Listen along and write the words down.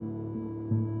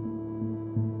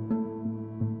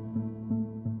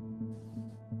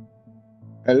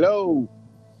Hello.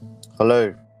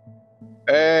 Hello.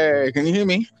 Hey, can you hear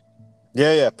me?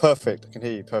 Yeah, perfect. I can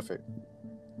hear you. Perfect.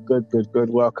 Good.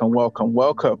 Welcome.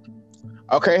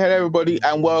 Okay, hello everybody,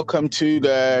 and welcome to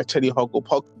the Teddy Hoggle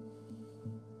podcast.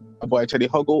 My boy Teddy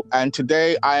Hoggle, and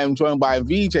today I am joined by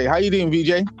VJ. How you doing,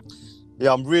 VJ?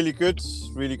 Yeah, I'm really good.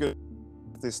 Really good.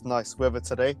 This nice weather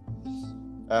today,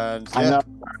 and I know.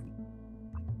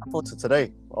 forward to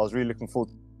today. I was really looking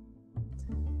forward.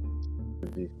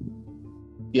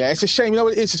 Yeah, it's a shame. You know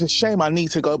what it is? It's a shame I need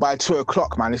to go by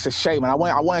 2:00, man. It's a shame, and I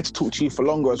wanted to talk to you for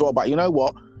longer as well. But you know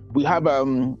what? We have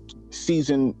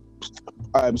season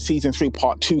 3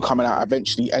 part 2 coming out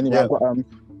eventually. Anyway, Yeah.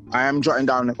 I am jotting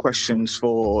down the questions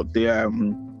for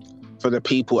the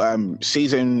people.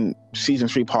 Season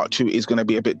 3 part 2 is going to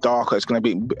be a bit darker. It's going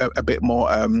to be a bit more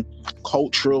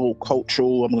cultural.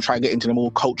 I'm going to try and get into the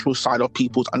more cultural side of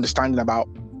people's understanding about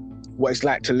what it's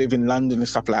like to live in London and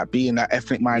stuff like that, being that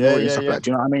ethnic minority and stuff like that. Do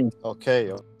you know what I mean?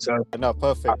 Okay. So no,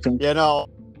 perfect.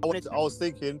 I was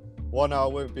thinking 1 hour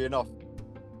won't be enough.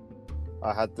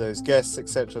 I had those guests,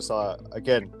 etc. So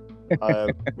again,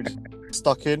 we just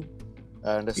stuck in,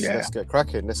 and let's get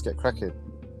cracking.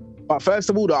 But first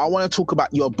of all, though, I want to talk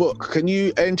about your book. Can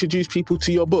you introduce people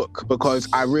to your book? Because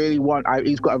I really want.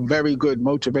 He's got a very good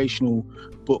motivational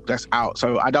book that's out.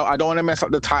 So I don't want to mess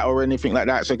up the title or anything like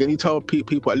that. So can you tell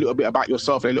people a little bit about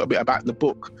yourself, and a little bit about the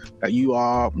book that you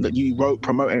wrote,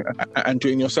 promoting, and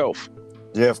doing yourself?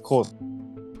 Yeah, of course.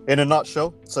 In a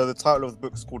nutshell, so the title of the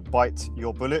book is called Bite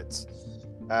Your Bullet,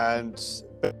 and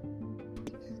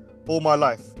all my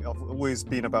life I've always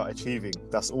been about achieving.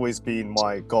 That's always been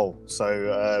my goal.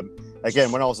 So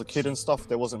again, when I was a kid and stuff,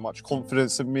 there wasn't much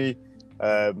confidence in me.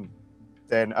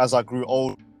 Then as I grew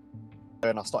old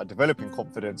and I started developing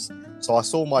confidence, so I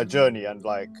saw my journey, and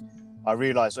I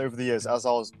realized over the years, as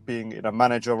I was being in a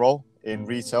manager role in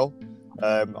retail,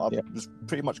 I was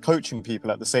pretty much coaching people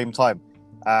at the same time,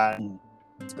 and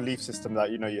belief system that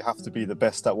you have to be the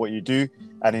best at what you do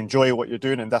and enjoy what you're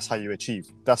doing, and that's how you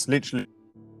achieve. That's literally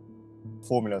the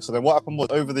formula. So then what happened was,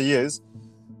 over the years,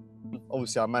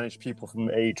 obviously I managed people from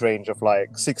the age range of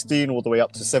 16 all the way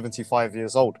up to 75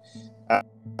 years old, and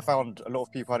I found a lot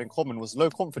of people had in common was low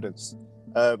confidence,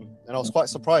 and I was quite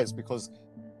surprised because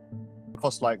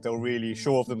they were really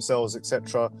sure of themselves,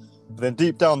 etc., but then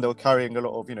deep down they were carrying a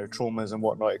lot of traumas and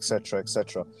whatnot, etc.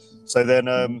 So then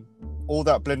all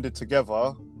that blended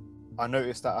together, I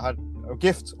noticed that I had a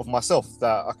gift of myself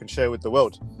that I can share with the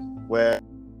world, where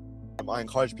I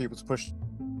encourage people to push.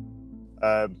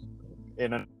 There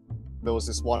was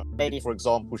this one lady, for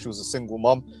example, she was a single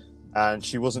mum, and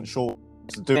she wasn't sure what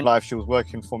to do in life. She was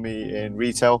working for me in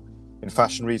retail, in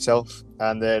fashion retail,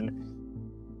 and then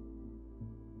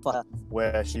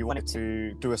where she wanted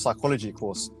to do a psychology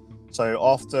course. So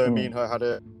after me and her had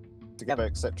it together,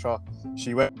 etc.,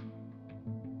 she went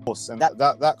course, and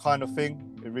that kind of thing,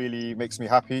 it really makes me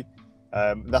happy.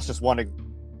 That's just one.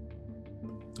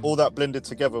 All that blended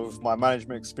together with my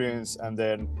management experience and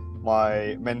then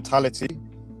my mentality,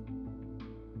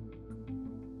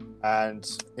 and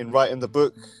in writing the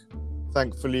book,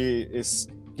 thankfully, it's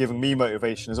giving me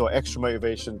motivation as well, extra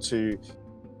motivation to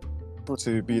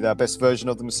be their best version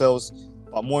of themselves.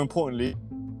 But more importantly,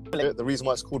 the reason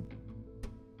why it's called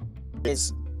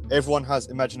is everyone has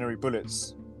imaginary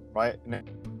bullets, right? And it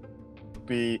could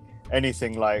be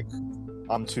anything like,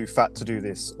 I'm too fat to do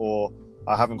this, or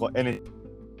I haven't got any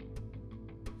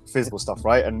physical stuff,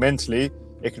 right? And mentally,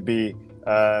 it could be,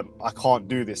 I can't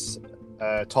do this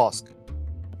task.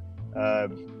 I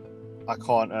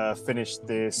can't finish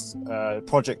this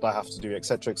project I have to do,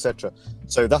 etc.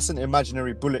 So that's an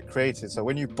imaginary bullet created. So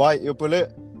when you bite your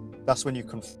bullet, that's when you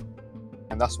can,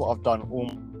 and that's what I've done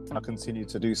and I continue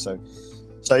to do so.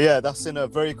 So yeah, that's in a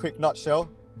very quick nutshell,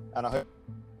 and I hope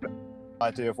the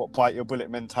idea of what bite your bullet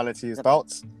mentality is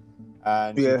about,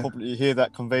 and you'll probably hear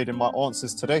that conveyed in my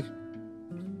answers today.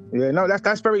 Yeah, no,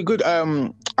 that's very good.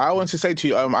 I want to say to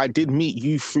you, I did meet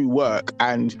you through work,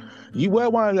 and you were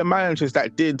one of the managers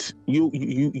that did.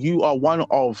 You are one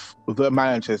of the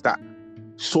managers that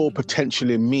saw potential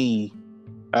in me,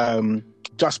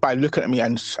 just by looking at me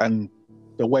and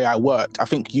the way I worked. I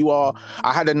think you are.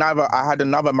 I had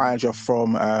another manager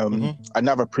from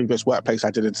another previous workplace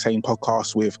I did the same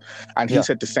podcast with, and he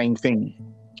said the same thing.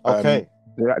 Okay,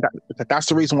 that's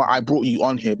the reason why I brought you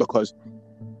on here, because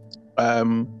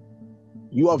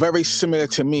you are very similar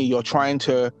to me. You're trying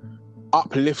to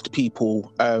uplift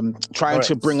people, trying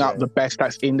to bring out the best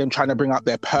that's in them, trying to bring out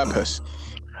their purpose.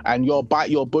 And your Bite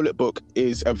Your Bullet book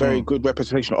is a very good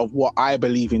representation of what I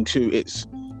believe in too. It's,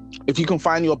 if you can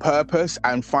find your purpose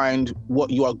and find what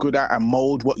you are good at and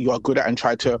mold what you are good at and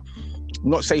try to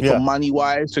not say for money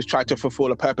wise, just try to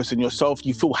fulfill a purpose in yourself.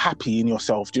 You feel happy in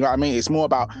yourself. Do you know what I mean? It's more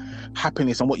about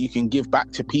happiness and what you can give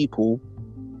back to people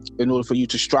in order for you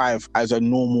to strive as a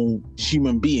normal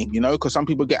human being, you know, because some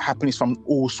people get happiness from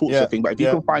all sorts of things. But if you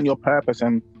can find your purpose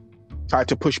and try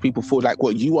to push people forward like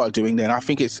what you are doing, then I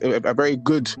think it's a very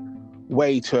good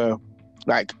way to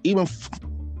like even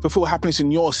fulfill happiness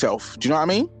in yourself. Do you know what I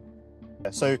mean?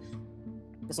 Yeah, so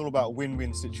it's all about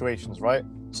win-win situations, right?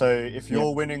 So if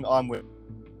you're winning, I'm winning.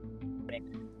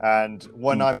 And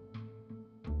when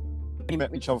we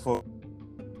met each other for,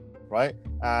 right?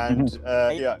 And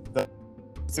the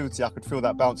activity, I could feel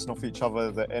that bouncing off each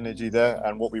other, the energy there,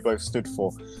 and what we both stood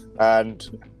for.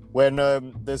 And when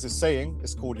there's a saying,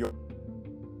 it's called your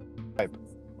tribe,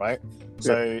 right?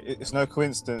 So it's no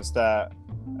coincidence that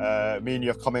me and you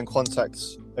have come in contact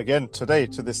again today,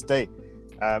 to this day.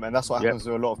 And that's what happens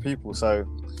to a lot of people. So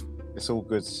it's all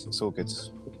good. It's all good.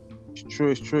 It's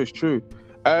true.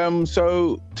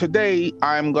 So today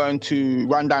I'm going to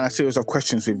run down a series of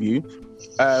questions with you,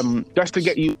 just to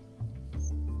get you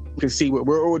to see what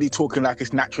we're already talking like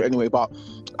it's natural anyway. But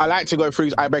I like to go through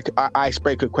these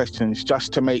icebreaker questions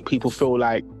just to make people feel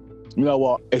like, you know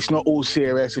what, it's not all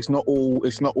serious. It's not all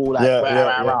like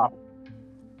rah.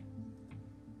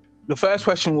 The first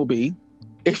question will be,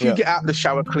 if you get out the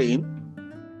shower clean,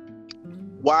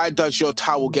 why does your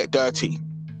towel get dirty?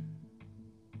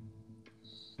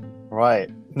 Right.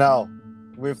 Now,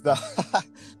 with that,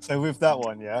 so with that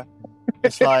one,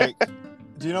 it's like,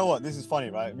 do you know what? This is funny,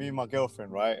 right? Me and my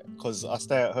girlfriend, right? Because I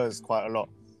stay at hers quite a lot.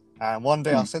 And one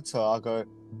day I said to her, I go,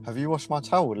 have you washed my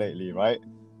towel lately, right?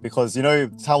 Because, you know,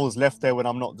 towels left there when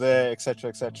I'm not there, etc.,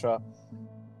 etc.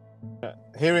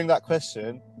 Hearing that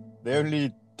question, the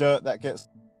only dirt that gets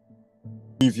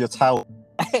leave your towel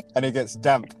and it gets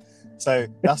damp. So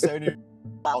that's the only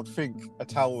I would think a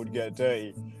towel would get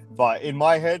dirty. But in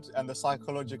my head and the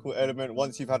psychological element,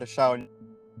 once you've had a shower, and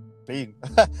clean.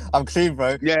 I'm clean,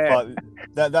 bro. Yeah.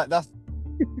 But that's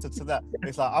to that.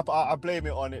 It's like I blame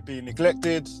it on it being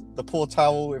neglected. The poor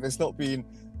towel, if it's not being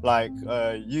like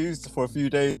used for a few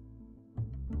days.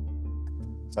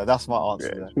 So that's my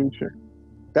answer. Yeah, true.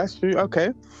 That's true. Okay.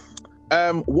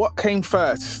 What came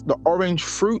first, the orange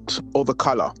fruit or the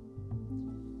color?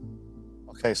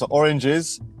 Okay, so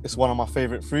oranges is one of my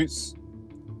favorite fruits.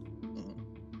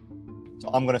 So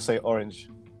I'm gonna say orange.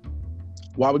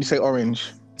 Why would you say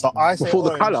orange? So I say before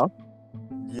orange, the color?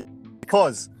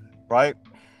 Because, right?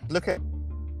 Look at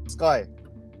the sky.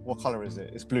 What color is it?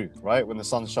 It's blue, right? When the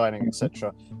sun's shining,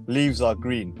 etc. Leaves are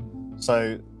green.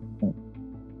 So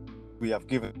we have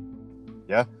given,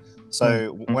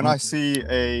 So when I see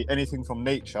anything from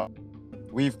nature,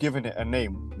 we've given it a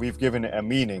name. We've given it a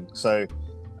meaning. So,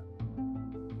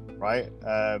 right?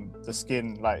 The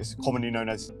skin, like, it's commonly known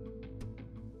as.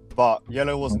 But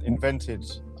yellow wasn't invented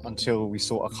until we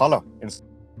saw a color in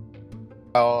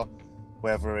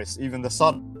whether it's even the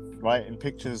sun, right? In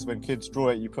pictures, when kids draw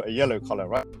it, you put a yellow color,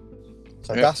 right?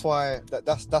 So that's why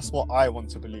that's what I want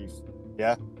to believe.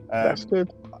 Yeah, that's good.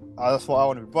 That's what I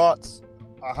want to. But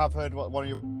I have heard what one of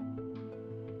your.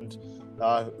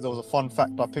 There was a fun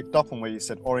fact I picked up on where you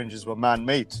said oranges were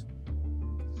man-made.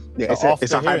 Yeah, so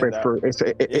it's a hybrid fruit. It's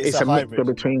a mixture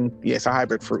between. Yeah, it's a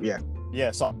hybrid fruit. Yeah.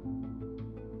 Yeah. So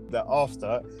that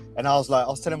after, and I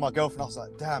was telling my girlfriend, I was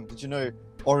like, damn, did you know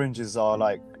oranges are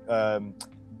like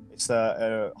it's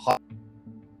a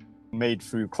made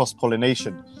through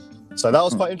cross-pollination. So that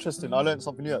was quite interesting. I learned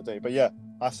something new that day. But yeah,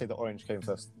 I say the orange came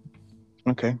first.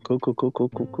 Okay,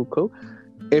 cool.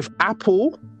 If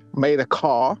Apple made a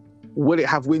car, would it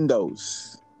have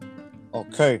windows?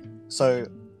 Okay, so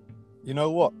you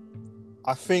know what?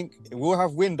 I think it will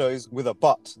have windows with a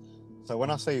but. So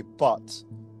when I say but,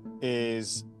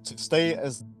 is to stay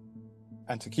as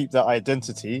and to keep that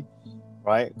identity,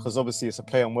 right? Because obviously it's a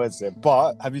play on words there.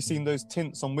 But have you seen those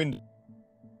tints on windows?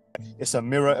 It's a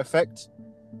mirror effect.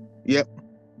 Yep.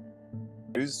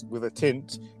 With a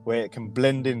tint where it can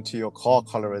blend into your car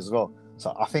color as well.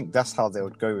 So I think that's how they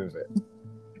would go with it.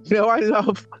 You know, I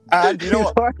love. And you know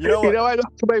what? I love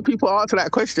the way people answer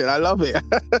that question. I love it.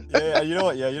 You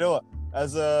know what?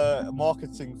 As a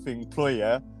marketing thing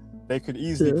ploy, they could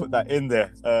easily put that in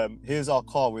there. Here's our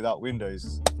car without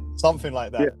windows, something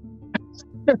like that.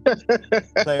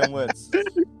 Yeah. Play on words.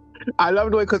 I love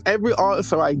the way, because every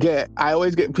answer I get, I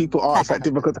always get people answer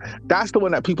that, because that's the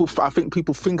one that I think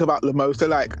people think about the most. They're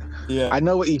like, I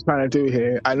know what he's trying to do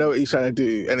here. I know what he's trying to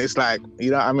do, and it's like, you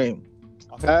know what I mean?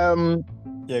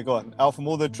 Yeah, go on. Out from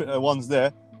all the ones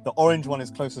there, the orange one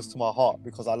is closest to my heart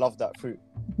because I love that fruit.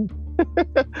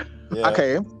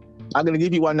 Okay, I'm gonna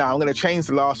give you one now. I'm gonna change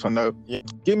the last one though. Yeah.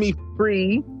 Give me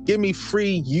three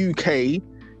UK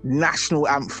national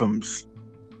anthems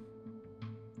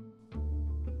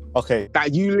Okay.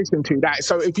 that you listen to. That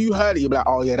so if you heard it, you'll be like,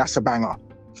 oh yeah, that's a banger.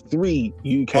 3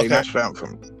 UK Okay. national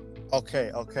anthems.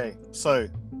 Okay. So,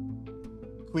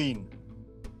 Queen.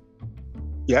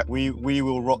 Yep. We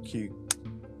Will Rock You.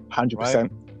 100%.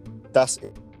 That's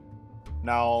it.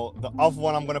 Now, the other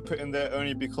one I'm going to put in there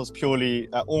only because purely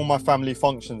at all my family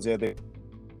functions here, they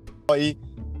party,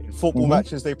 in football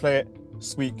matches, they play it,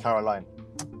 Sweet Caroline.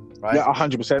 Right? Yeah,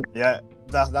 100%. Yeah,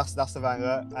 that's the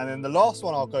banger. And then the last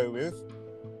one I'll go with,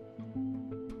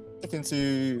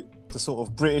 into the sort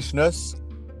of Britishness,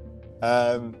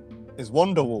 is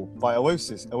Wonderwall by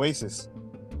Oasis.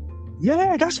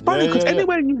 Yeah, that's funny because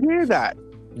anywhere you hear that,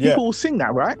 people will sing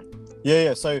that, right?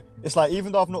 Yeah. So it's like,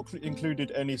 even though I've not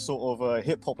included any sort of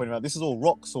hip hop or anything, this is all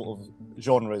rock sort of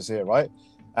genres here, right?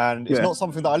 And it's not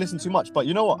something that I listen to much. But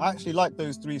you know what? I actually like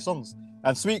those 3 songs.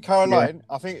 And Sweet Caroline,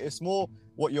 I think it's more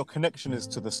what your connection is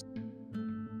to the.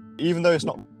 Even though it's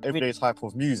not everyday type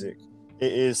of music,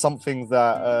 it is something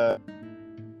that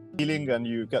feeling, and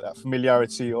you get that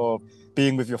familiarity of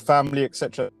being with your family,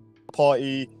 etc.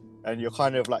 Party, and you're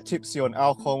kind of like tipsy on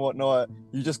alcohol and whatnot.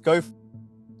 You just go.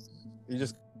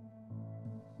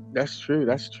 That's true.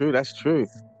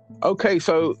 Okay,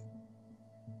 so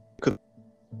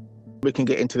we can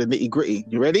get into the nitty gritty.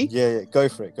 You ready? Yeah. Go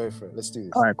for it. Let's do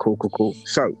this. All right, cool.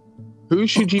 So, who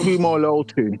should you be more loyal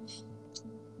to?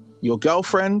 Your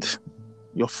girlfriend,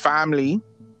 your family,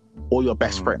 or your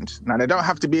best friend? Now, they don't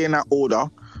have to be in that order,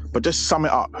 but just sum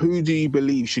it up. Who do you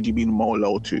believe should you be more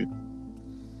loyal to?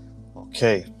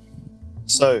 Okay.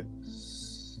 So,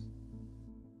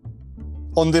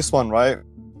 on this one, right?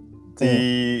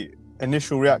 The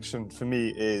initial reaction for me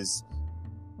is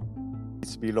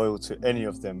to be loyal to any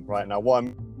of them right now. What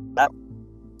I'm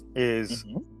is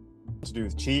to do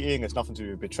with cheating. It's nothing to do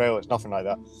with betrayal. It's nothing like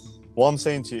that. What I'm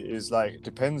saying to you is, like, it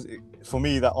depends. For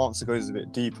me, that answer goes a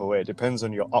bit deeper, where it depends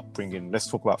on your upbringing. Let's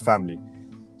talk about family.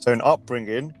 So in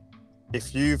upbringing,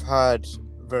 if you've had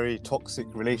very toxic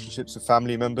relationships with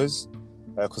family members,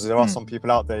 because there are some people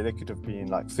out there, they could have been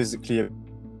like physically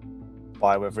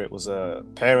by, whether it was a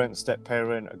parent, step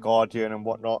parent, a guardian and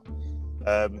whatnot,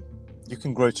 you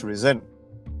can grow to resent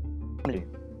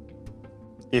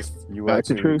if you were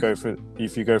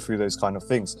to go through those kind of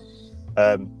things.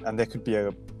 And there could be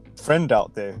a friend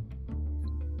out there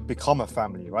become a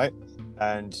family, right?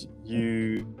 And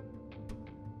you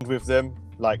with them,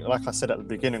 like I said at the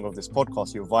beginning of this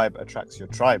podcast, your vibe attracts your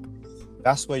tribe.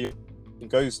 That's where it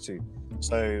goes to.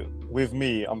 So with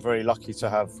me, I'm very lucky to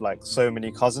have like so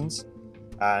many cousins,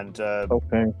 and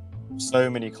so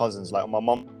many cousins. Like on my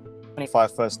mum,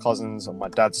 25 first cousins. On my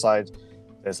dad's side,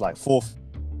 there's like 4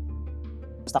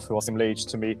 staff who are similar age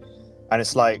to me, and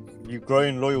it's like you grow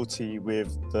in loyalty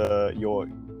with your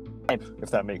tribe,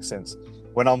 if that makes sense.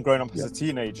 When I'm growing up as a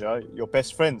teenager, your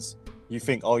best friends, you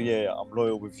think, oh yeah, I'm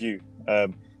loyal with you.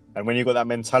 And when you got that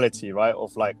mentality, right,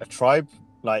 of like a tribe,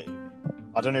 like,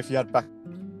 I don't know if you had back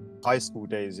high school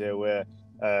days, where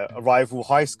rival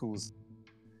high schools,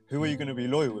 who are you going to be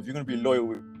loyal with? You're going to be loyal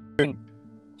with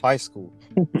high school,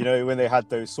 you know, when they had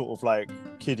those sort of like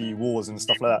kiddie wars and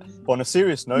stuff like that. But on a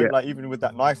serious note, like even with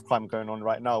that knife crime going on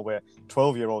right now, where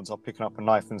 12-year-olds are picking up a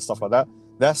knife and stuff like that,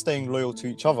 they're staying loyal to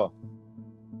each other.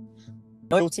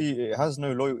 Loyalty, it has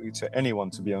no loyalty to anyone,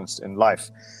 to be honest, in life.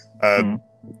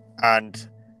 And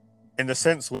in the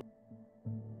sense with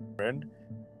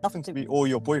nothing to be, or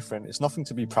your boyfriend, it's nothing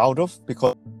to be proud of,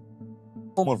 because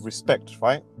it's a form of respect,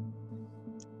 right?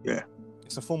 Yeah.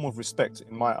 It's a form of respect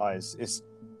in my eyes. It's,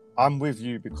 I'm with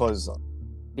you because I'm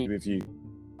with you.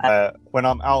 When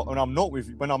I'm out, when I'm not with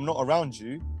you, when I'm not around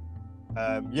you,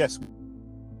 yes,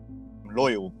 I'm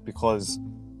loyal because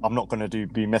I'm not going to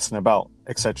be messing about,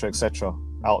 etc.,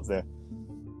 out there.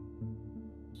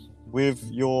 With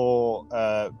your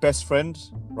best friend,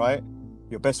 right?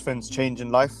 Your best friend's change in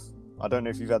life. I don't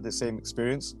know if you've had the same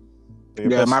experience.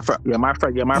 My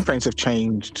friends have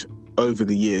changed over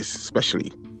the years,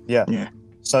 especially. Yeah.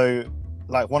 So,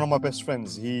 like, one of my best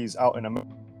friends, he's out in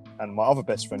America, and my other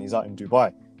best friend, he's out in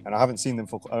Dubai, and I haven't seen them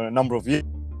for a number of years.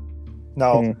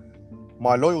 Now,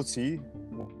 my loyalty,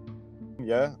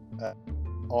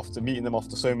 after meeting them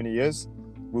after so many years,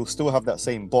 we'll still have that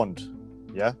same bond,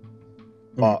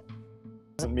 but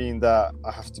it doesn't mean that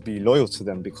I have to be loyal to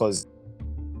them, because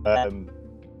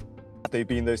they've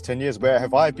been those 10 years. Where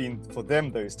have I been for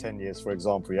them those 10 years, for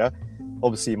example?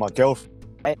 Obviously my girlfriend,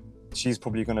 she's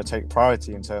probably going to take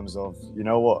priority in terms of, you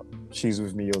know what, she's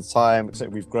with me all the time,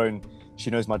 except we've grown, she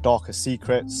knows my darkest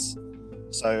secrets.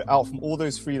 So out from all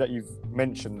those 3 that you've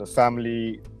mentioned, the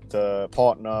family, the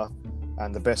partner,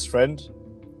 and the best friend,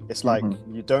 It's like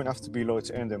you don't have to be loyal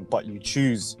to any of them, but you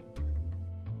choose,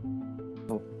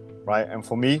 right? And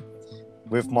for me,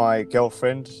 with my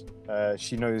girlfriend,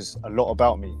 she knows a lot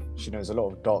about me. She knows a lot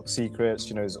of dark secrets.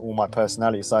 She knows all my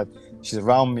personality side. She's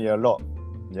around me a lot,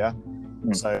 yeah.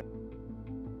 So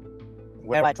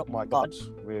when I drop my guard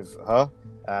with her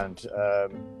and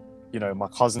you know, my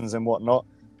cousins and whatnot,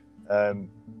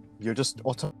 you're just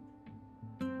auto.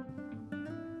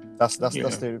 That's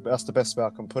the best way I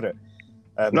can put it.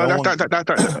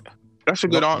 That's a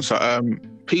good answer.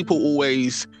 People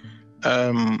always,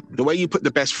 the way you put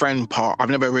the best friend part, I've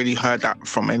never really heard that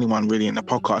from anyone really in the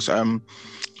podcast.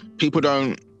 People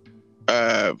don't,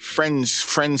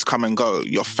 friends come and go.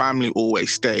 Your family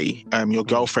always stay. Your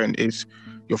girlfriend is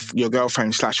your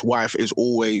girlfriend / wife is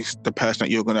always the person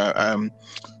that you're gonna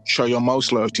show your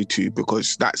most loyalty to,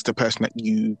 because that's the person that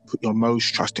you put your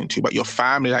most trust into. But your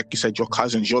family, like you said, your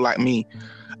cousins, you're like me.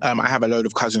 I have a load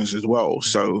of cousins as well,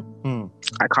 so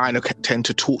I kind of tend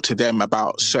to talk to them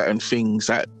about certain things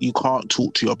that you can't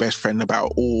talk to your best friend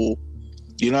about, or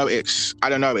you know, it's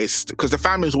because the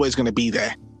family is always going to be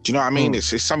there. Do you know what I mean?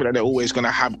 It's something that they're always going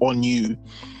to have on you,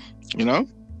 you know?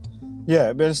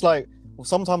 Yeah, but it's like, well,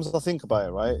 sometimes I think about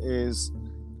it, right, is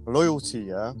loyalty,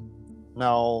 yeah?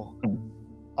 Now,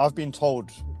 I've been told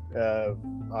I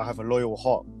have a loyal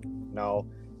heart. Now,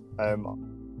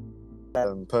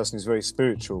 person who's very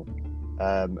spiritual,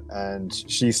 and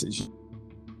she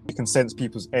can sense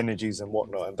people's energies and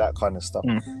whatnot and that kind of stuff.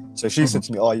 So she said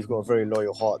to me, "Oh, you've got a very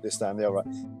loyal heart, this, that, and the other." Right?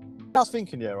 I was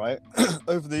thinking, yeah, right.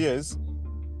 Over the years,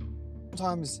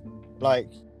 sometimes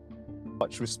like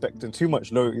much respect and too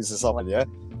much loyalty to someone, yeah.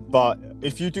 But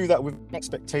if you do that with an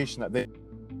expectation that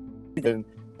then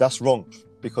that's wrong,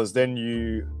 because then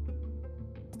you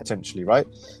potentially, right?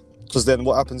 Because then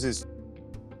what happens is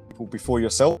people before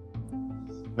yourself.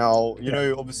 Now, you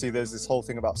know, obviously there's this whole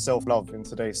thing about self-love in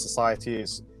today's society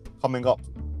is coming up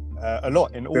a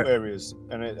lot in all areas.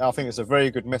 And I think it's a very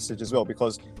good message as well,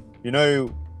 because, you know,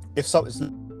 if something's,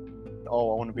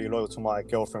 oh, I want to be loyal to my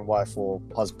girlfriend, wife, or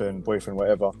husband, boyfriend,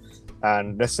 whatever,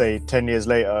 and let's say 10 years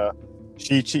later,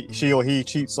 she or he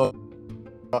cheats on,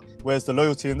 where's the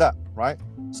loyalty in that, right?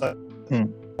 So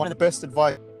one of the best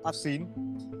advice I've seen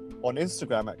on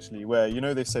Instagram, actually, where, you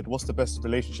know, they said, what's the best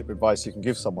relationship advice you can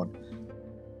give someone?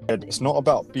 And it's not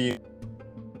about being,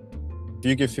 if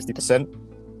you give 50%,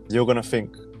 you're going to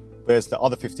think, where's the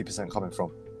other 50% coming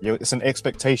from? It's an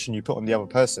expectation you put on the other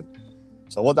person.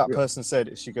 So what that person said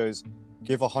is, she goes,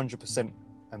 give 100%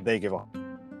 and they give up.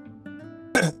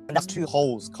 And that's two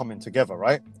wholes coming together,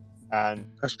 right? And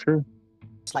that's true.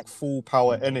 It's like full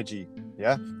power energy,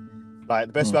 yeah? Like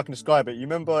the best way I can describe it, you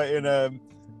remember in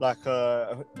like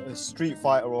a Street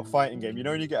Fighter or a fighting game, you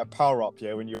know when you get a power up,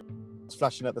 yeah, when you're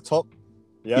flashing at the top?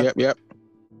 Yeah. Yep.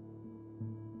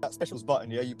 That specials button,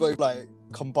 yeah, you both like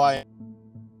combine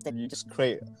and you just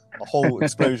create a whole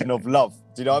explosion of love.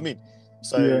 Do you know what I mean?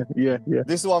 So yeah.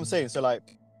 This is what I'm saying. So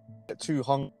like, too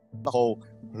hung the whole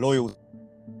loyal.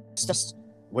 It's just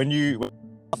when you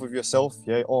love with yourself,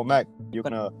 yeah, or Mac, you're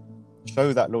gonna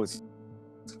show that loyalty.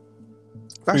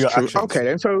 That's true. Actions. Okay,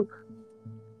 then. So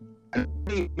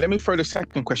let me throw the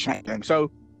second question at them.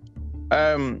 So,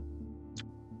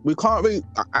 we can't really.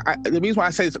 The reason why I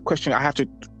say this question, I have to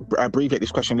abbreviate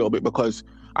this question a little bit, because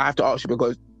I have to ask you,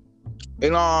 because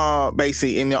in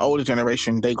the older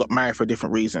generation, they got married for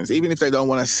different reasons. Even if they don't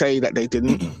want to say that they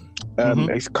didn't,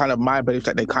 it's kind of my belief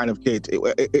that they kind of did.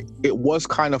 It was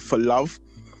kind of for love,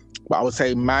 but I would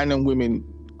say man and women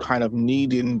kind of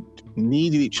needed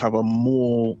each other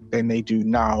more than they do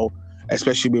now,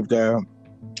 especially with the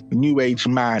new age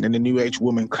man and the new age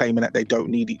woman claiming that they don't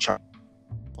need each other.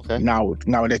 Okay.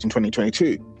 Nowadays in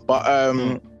 2022. But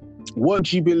what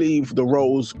do you believe the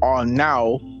roles are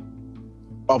now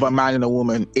of a man and a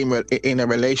woman in a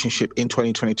relationship in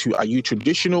 2022? Are you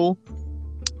traditional?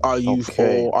 Are you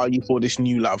for this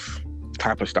new love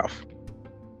type of stuff?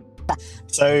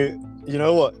 So, you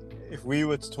know what? If we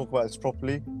were to talk about this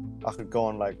properly, I could go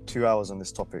on like 2 hours on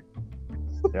this topic.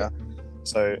 Yeah.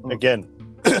 So again,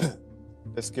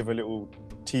 let's give a little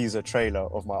teaser trailer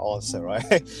of my answer,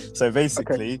 right? So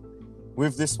basically,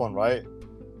 with this one, right,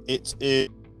 it is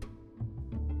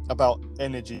about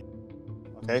energy.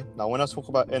 Okay. Now, when I talk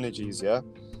about energies, yeah,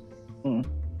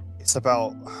 it's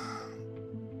about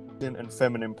masculine and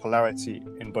feminine polarity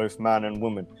in both man and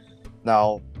woman.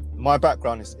 Now, my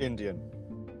background is Indian,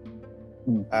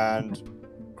 and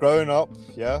growing up,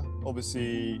 yeah,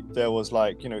 obviously there was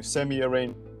like, you know,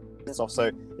 semi-arranged stuff.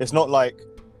 So it's not like,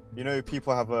 you know,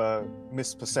 people have a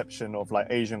misperception of like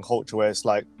Asian culture where it's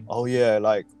like, oh yeah,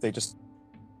 like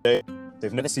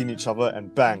they've never seen each other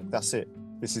and bang, that's it.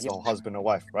 this is your husband or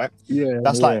wife, right? Yeah,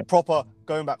 That's yeah. like proper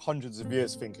going back hundreds of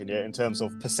years thinking, yeah, in terms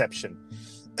of perception.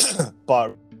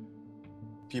 But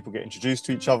people get introduced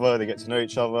to each other, they get to know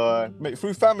each other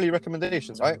through family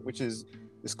recommendations, right? Which is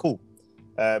cool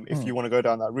if you want to go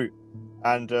down that route.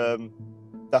 And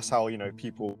that's how, you know,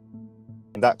 people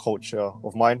in that culture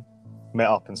of mine met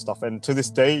up and stuff. And to this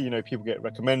day, you know, people get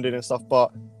recommended and stuff,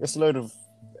 but it's a load of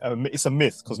it's a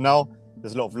myth, because now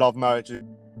there's a lot of love marriages,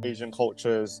 Asian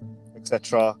cultures,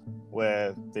 etc.,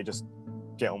 where they just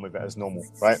get on with it as normal,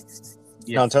 right?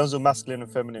 Now, in terms of masculine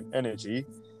and feminine energy,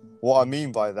 what I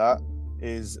mean by that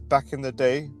is back in the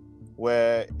day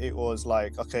where it was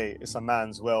like, okay, it's a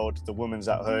man's world, the woman's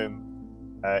at home,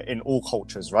 in all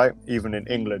cultures, right? Even in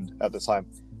England at the time.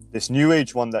 This new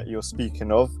age one that you're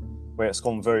speaking of, where it's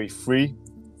gone very free,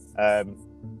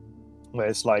 where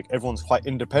it's like everyone's quite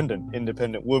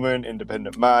independent woman,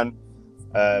 independent man,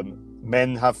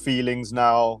 men have feelings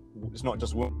now, it's not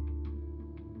just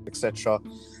women, etc.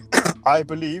 I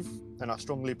believe, and I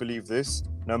strongly believe this,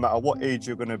 no matter what age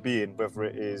you're going to be in, whether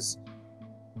it is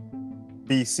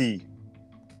BC,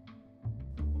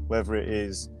 whether it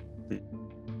is the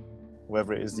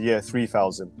year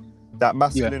 3000, that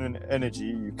masculine energy,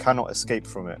 you cannot escape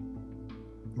from it.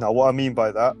 Now, what I mean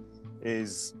by that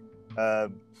is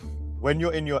when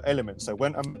you're in your element, so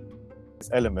when I'm in this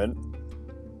element,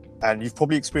 and you've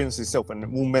probably experienced this yourself, and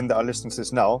all men that are listening to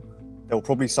this now, they'll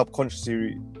probably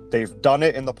subconsciously, they've done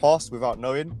it in the past without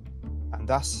knowing, and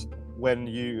that's when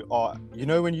you are, you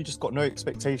know, when you just got no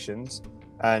expectations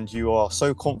and you are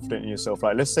so confident in yourself.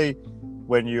 Like, let's say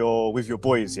when you're with your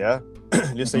boys, yeah,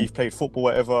 let's say you've played football,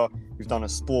 whatever, you've done a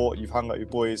sport, you've hung out with your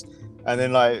boys, and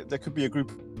then like there could be a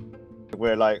group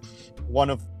where like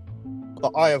one of the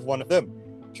eye of one of them,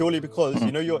 purely because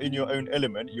you know you're in your own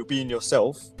element, you're being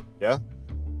yourself, yeah.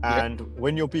 And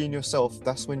when you're being yourself,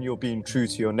 that's when you're being true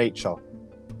to your nature,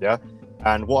 yeah.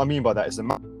 And what I mean by that is the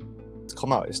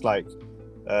come out. It's like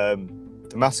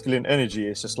the masculine energy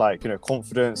is just like, you know,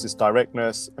 confidence, it's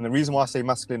directness. And the reason why I say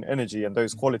masculine energy and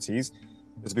those qualities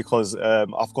is because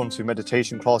I've gone to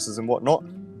meditation classes and whatnot,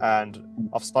 and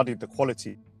I've studied the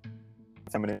quality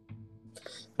of feminine.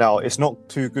 Now, it's not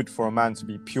too good for a man to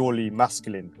be purely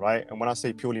masculine, right? And when I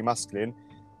say purely masculine,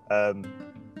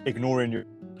 ignoring your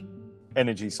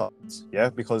energy sides, yeah,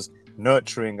 because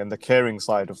nurturing and the caring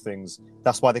side of things,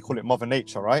 that's why they call it Mother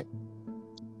Nature, right?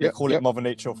 They call it Mother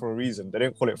Nature for a reason. They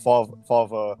don't call it Father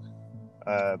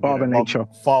Nature,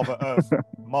 Father Earth,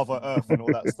 Mother Earth, and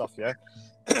all that stuff, yeah.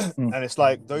 And it's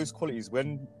like those qualities,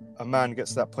 when a man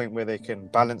gets to that point where they can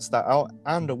balance that out,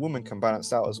 and a woman can balance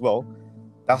that out as well,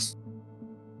 that's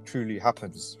truly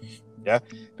happens, yeah.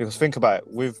 Because think about it,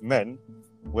 with men,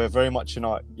 we're very much in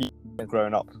our ego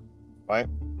growing up, right?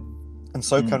 And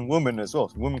so can women as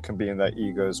well. Women can be in their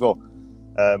ego as well,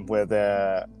 where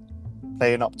they're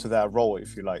playing up to their role,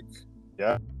 if you like,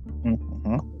 yeah.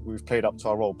 We've played up to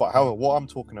our role, but however, what I'm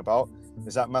talking about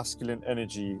is that masculine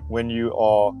energy. When you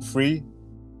are free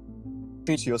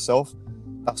to yourself,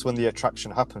 that's when the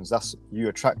attraction happens. That's, you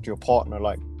attract your partner.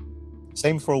 Like,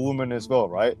 same for a woman as well,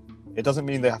 right? It doesn't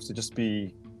mean they have to just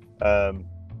be a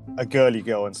girly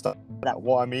girl and stuff.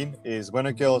 What I mean is when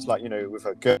a girl's like, you know, with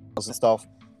her girls and stuff,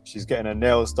 she's getting her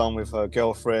nails done with her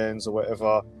girlfriends or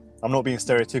whatever. I'm not being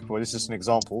stereotypical, this is just an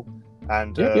example.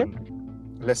 And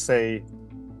let's say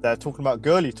they're talking about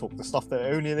girly talk, the stuff that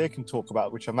only they can talk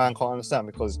about, which a man can't understand,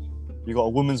 because you got a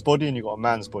woman's body and you got a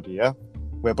man's body, yeah?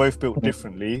 We're both built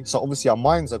differently, so obviously our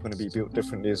minds are going to be built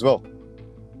differently as well.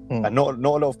 And not a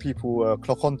lot of people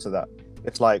clock onto that.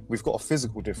 It's like we've got a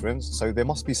physical difference, so there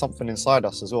must be something inside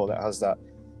us as well that has that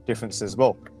difference as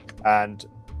well. And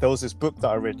there was this book that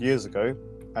I read years ago,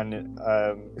 and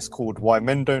it's called Why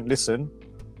Men Don't Listen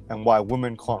and Why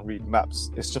Women Can't Read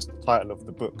Maps. It's just the title of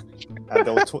the book. And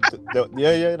they'll talk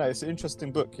it's an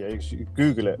interesting book, yeah, you should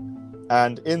Google it.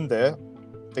 And in there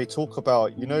they talk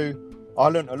about, you know, I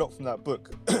learned a lot from that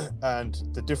book and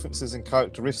the differences in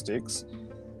characteristics.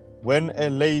 When a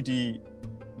lady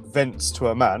vents to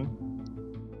a man,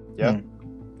 yeah,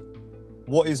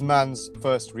 what is man's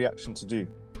first reaction to do?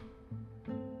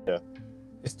 Yeah,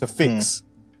 it's to fix.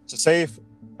 So say if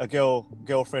a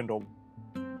girlfriend or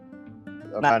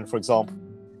a man, for example,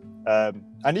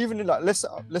 and even in like,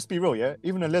 let's be real, yeah,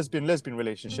 even a lesbian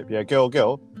relationship, yeah,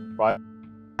 girl, right,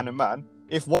 and a man,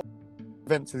 if one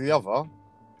vent to the other,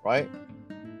 right,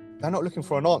 they're not looking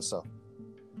for an answer.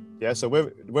 Yeah, so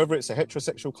whether it's a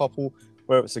heterosexual couple,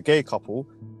 whether it's a gay couple,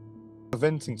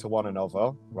 venting to one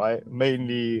another, right?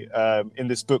 Mainly in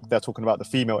this book, they're talking about the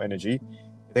female energy.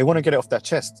 They want to get it off their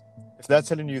chest. If they're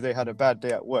telling you they had a bad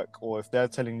day at work, or if they're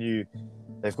telling you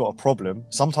they've got a problem,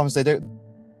 sometimes they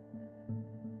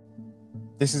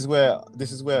this is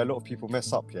where a lot of people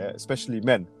mess up, yeah, especially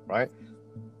men, right?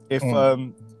 If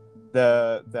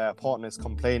their partner's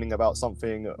complaining about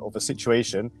something of a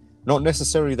situation, not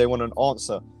necessarily they want an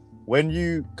answer. When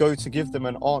you go to give them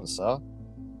an answer,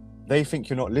 they think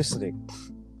you're not listening.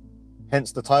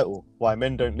 Hence the title, Why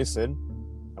Men Don't Listen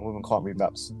and Women Can't Read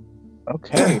Maps.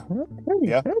 Okay.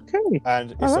 Yeah. Okay.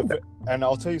 And and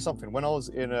I'll tell you something. When I was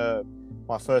in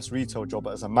my first retail job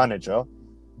as a manager,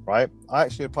 right, I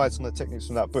actually applied some of the techniques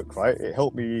from that book, right? It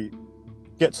helped me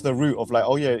get to the root of like,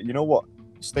 oh yeah, you know what?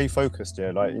 Stay focused,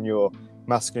 yeah, like in your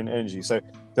masculine energy. So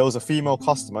there was a female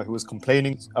customer who was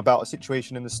complaining about a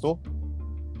situation in the store,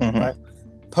 right?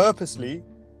 Purposely,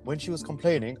 when she was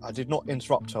complaining, I did not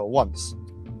interrupt her once.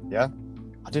 Yeah,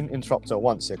 I didn't interrupt her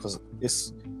once, yeah, because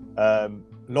it's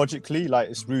logically, like,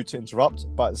 it's rude to interrupt,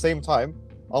 but at the same time,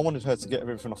 I wanted her to get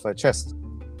everything off her chest.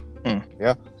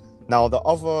 Yeah. Now the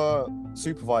other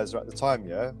supervisor at the time,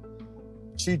 yeah,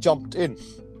 she jumped in,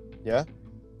 yeah,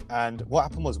 and what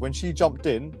happened was when she jumped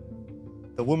in,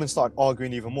 the woman started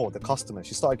arguing even more. The customer,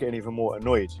 she started getting even more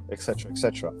annoyed, etc.,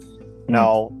 etc.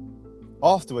 Now,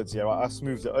 afterwards, yeah, I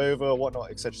smoothed it over, whatnot,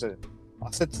 etc.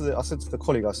 I said to the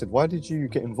colleague, I said, why did you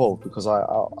get involved? Because I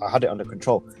had it under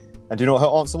control. And do you know what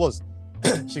her answer was?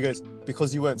 She goes,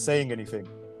 because you weren't saying anything.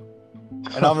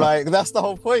 And I'm like, that's the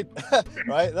whole point,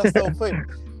 right? That's the whole point,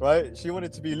 right? She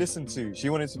wanted to be listened to. She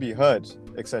wanted to be heard,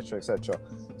 etc., etc.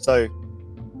 So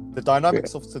the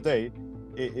dynamics of today,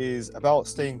 it is about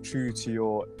staying true to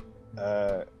your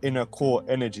inner core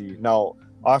energy. Now,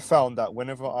 I found that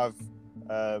whenever I've,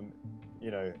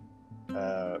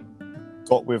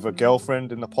 got with a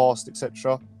girlfriend in the past,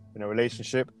 etc., in a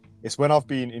relationship, it's when I've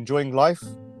been enjoying life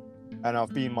and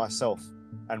I've been myself.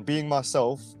 And being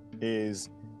myself is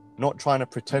not trying to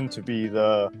pretend to be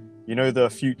the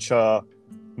future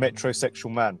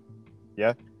metrosexual man.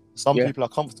 Yeah. Some people are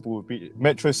comfortable with being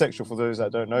metrosexual. For those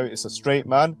that don't know, it's a straight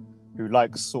man who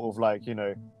likes sort of like,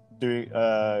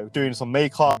 doing some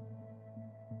makeup.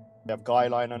 They have guy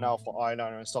liner now for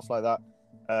eyeliner and stuff like that.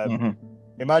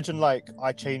 Imagine like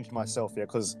I changed myself,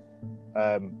 because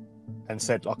and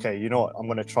said, okay, you know what, I'm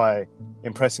going to try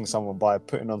impressing someone by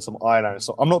putting on some eyeliner.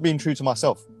 So I'm not being true to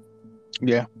myself.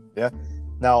 Yeah.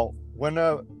 Now, when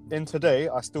in today,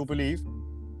 I still believe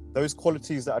those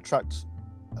qualities that attract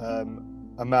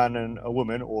a man and a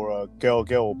woman, or a girl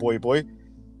or boy,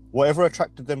 whatever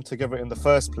attracted them together in the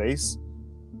first place,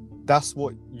 that's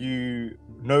what you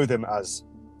know them as.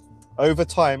 Over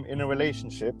time in a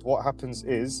relationship, what happens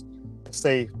is,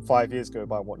 say 5 years go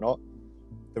by and whatnot,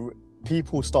 the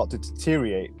people start to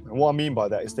deteriorate. And what I mean by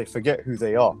that is they forget who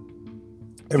they are.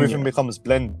 Everything becomes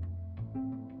blended.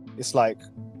 It's like,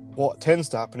 what tends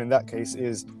to happen in that case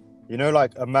is,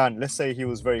 like a man, let's say he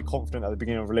was very confident at the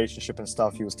beginning of a relationship and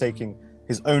stuff, he was taking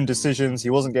his own decisions, he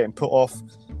wasn't getting put off.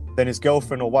 Then his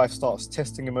girlfriend or wife starts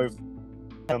testing him over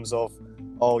in terms of,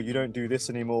 oh, you don't do this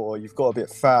anymore, or you've got a bit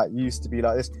fat, you used to be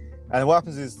like this. And what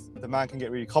happens is the man can get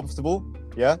really comfortable.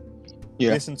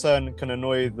 This in turn can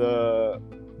annoy the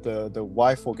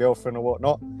wife or girlfriend or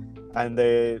whatnot, and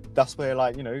that's where,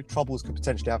 like, troubles could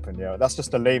potentially happen. That's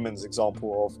just a layman's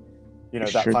example of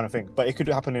that kind of thing, but it could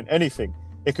happen in anything.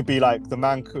 It could be like the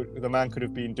man could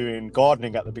have been doing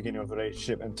gardening at the beginning of the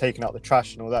relationship and taking out the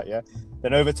trash and all that.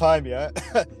 Then over time,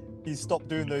 he stopped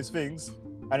doing those things,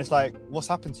 and it's like, what's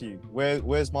happened to you?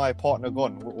 Where's my partner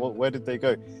gone? Where did they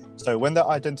go? So when that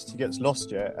identity gets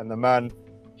lost, and the man,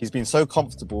 he's been so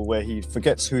comfortable where he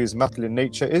forgets who his masculine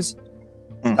nature is,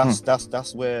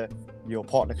 that's where your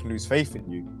partner can lose faith in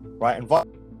you, right? And the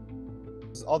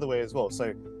other way as well.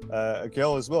 So a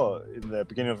girl as well, in the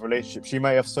beginning of a relationship, she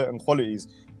may have certain qualities.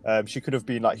 She could have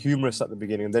been like humorous at the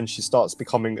beginning, and then she starts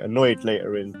becoming annoyed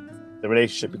later in the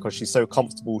relationship because she's so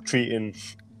comfortable treating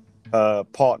her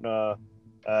partner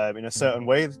in a certain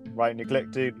way, right?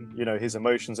 Neglecting, his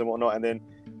emotions and whatnot, and then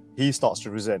he starts to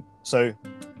resent. So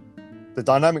the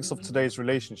dynamics of today's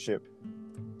relationship,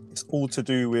 it's all to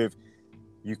do with,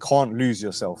 you can't lose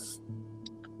yourself.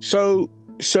 So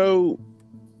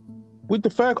with the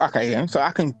third, so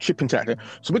I can chip into that.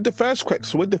 So with the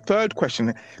third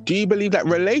question, do you believe that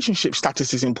relationship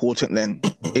status is important then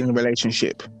in a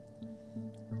relationship?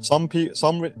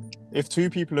 If two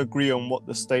people agree on what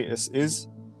the status is,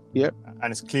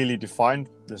 and it's clearly defined,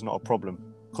 there's not a problem.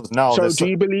 Because now, so do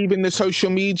you believe in the social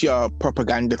media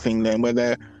propaganda thing then,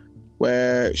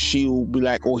 where she will be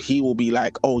like, or he will be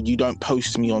like, oh, you don't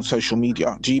post me on social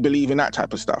media? Do you believe in that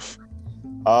type of stuff?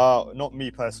 Not me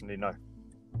personally, no.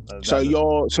 So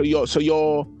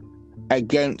you're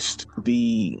against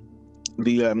the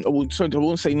I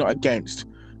won't say not against.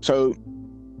 So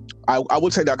I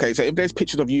would say that, okay, so if there's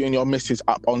pictures of you and your missus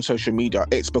up on social media,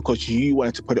 it's because you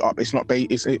wanted to put it up. It's not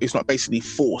it's not basically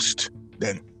forced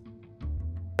then.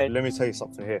 Let me tell you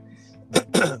something here.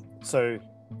 So,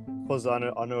 because I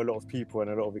know a lot of people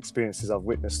and a lot of experiences I've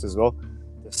witnessed as well.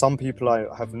 There's some people I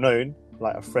have known,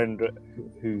 like a friend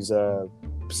who's a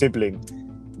sibling,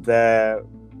 their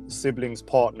sibling's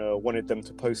partner wanted them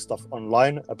to post stuff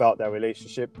online about their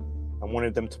relationship and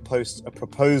wanted them to post a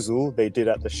proposal they did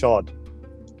at the Shard.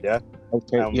 Yeah.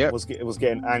 Okay. It was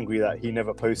getting angry that he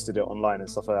never posted it online and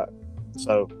stuff like that.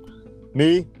 So,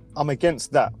 me, I'm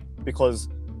against that because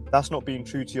that's not being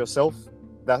true to yourself.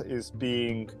 That is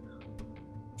being,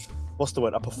 what's the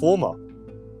word? A performer.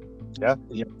 Yeah.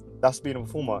 Yeah. That's being a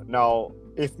performer. Now,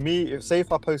 if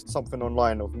I post something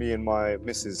online of me and my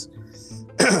missus,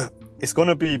 it's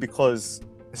gonna be because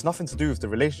it's nothing to do with the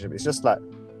relationship. It's just like,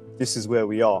 this is where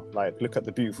we are. Like, look at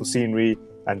the beautiful scenery,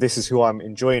 and this is who I'm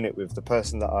enjoying it with, the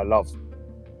person that I love.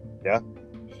 Yeah,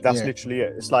 that's literally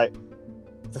it. It's like,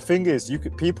 the thing is,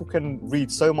 people can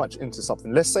read so much into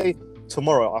something. Let's say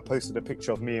tomorrow I posted a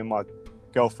picture of me and my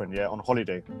girlfriend, on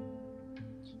holiday.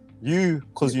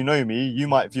 Because you know me, you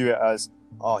might view it as,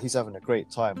 oh, he's having a great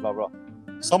time, blah blah.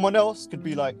 Someone else could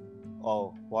be like,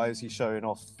 oh, why is he showing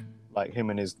off like him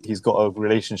and he's got a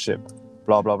relationship,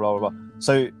 blah blah blah blah.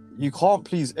 So you can't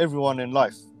please everyone in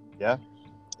life. Yeah,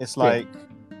 it's like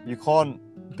you can't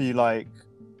be like,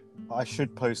 I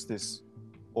should post this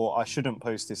or I shouldn't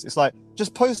post this. It's like,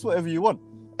 just post whatever you want.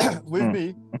 With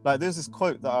me, like, there's this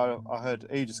quote that I heard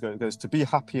ages ago. It goes, to be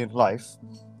happy in life,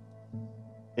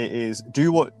 it is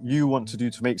do what you want to do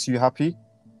to make you happy,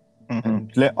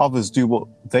 and let others do what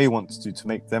they want to do to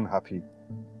make them happy,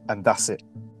 and that's it.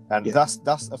 And that's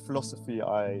a philosophy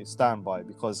I stand by,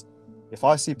 because if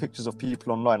I see pictures of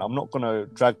people online, I'm not going to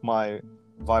drag my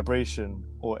vibration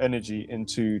or energy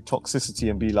into toxicity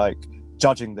and be like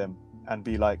judging them and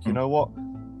be like, you know what?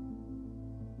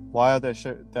 Why are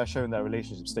they're showing their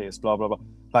relationship status, blah, blah, blah.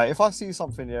 Like, if I see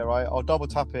something, right, I'll double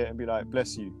tap it and be like,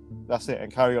 bless you. That's it. And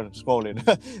carry on scrolling.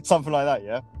 Something like that,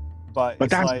 yeah? But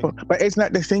isn't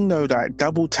that the thing though, that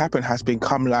double tapping has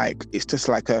become like, it's just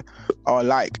like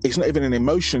it's not even an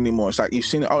emotion anymore. It's like, you've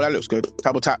seen it, oh, that looks good,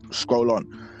 double tap, scroll on.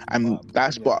 And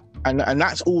that's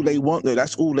all they want though.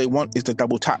 That's all they want is the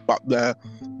double tap. But the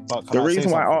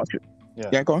reason why I asked you,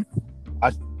 go on.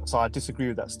 I disagree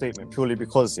with that statement purely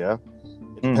because, it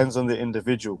depends on the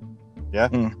individual. Yeah.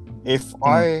 If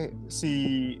I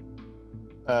see,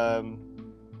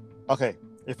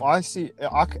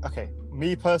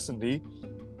 me personally,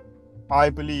 I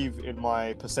believe in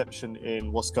my perception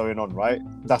in what's going on, right?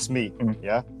 That's me,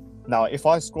 yeah? Now, if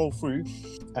I scroll through,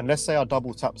 and let's say I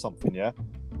double tap something,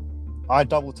 I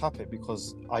double tap it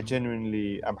because I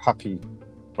genuinely am happy,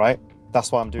 right?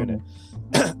 That's why I'm doing it.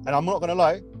 And I'm not gonna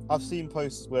lie, I've seen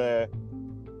posts where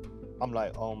I'm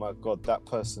like, oh my God, that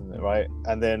person, right?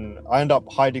 And then I end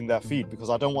up hiding their feed because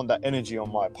I don't want that energy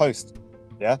on my post,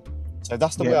 yeah? So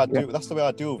that's the way I do. That's the way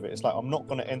I deal with it. It's like, I'm not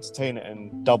going to entertain it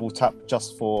and double tap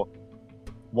just for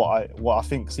what I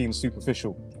think seems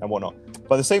superficial and whatnot.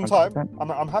 But at the same time,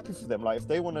 I'm happy for them. Like, if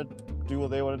they want to do what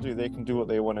they want to do, they can do what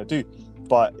they want to do.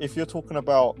 But if you're talking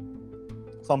about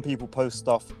some people post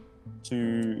stuff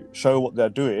to show what they're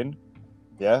doing,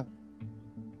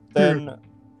 then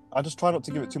I just try not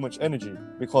to give it too much energy,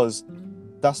 because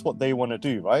that's what they want to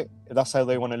do, right? That's how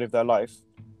they want to live their life.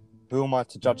 Who am I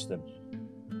to judge them?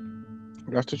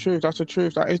 That's the truth.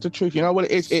 That is the truth. You know what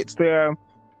it is? It's the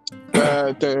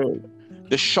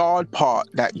Shard part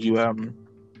that you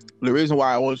the reason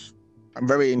why I'm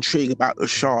very intrigued about the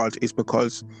Shard is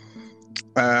because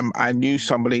I knew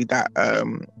somebody that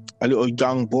a little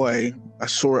young boy, I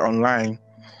saw it online,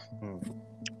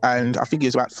 and I think he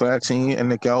was about 13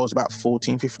 and the girl was about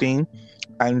 14, 15,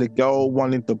 and the girl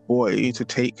wanted the boy to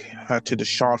take her to the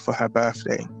Shard for her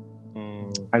birthday.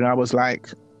 And I was like,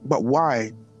 but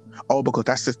why? Oh, because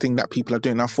that's the thing that people are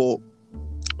doing. I thought,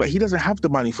 but he doesn't have the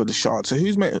money for the Shard. So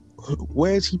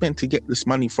where's he meant to get this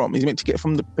money from? He's meant to get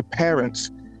from the parents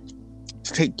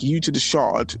to take you to the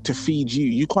Shard to feed you.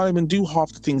 You can't even do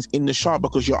half the things in the Shard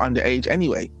because you're underage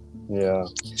anyway. Yeah.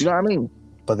 Do you know what I mean?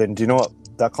 But then, do you know what?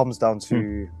 That comes down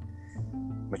to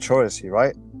maturity,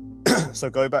 right? So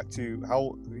go back to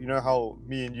how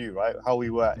me and you, right? How we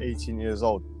were at 18 years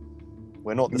old.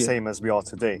 We're not the same as we are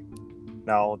today.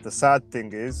 Now, the sad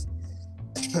thing is,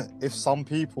 if some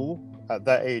people at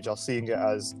that age are seeing it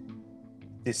as,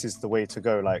 this is the way to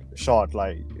go, like Shard,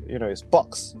 like, it's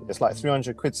bucks. It's like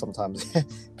 300 quid sometimes.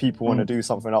 People want to do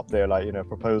something up there, like,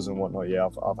 proposal and whatnot. Yeah,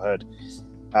 I've heard.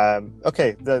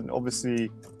 Okay, then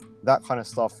obviously that kind of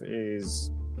stuff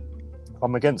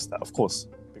I'm against that, of course,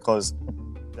 because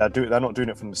they're not doing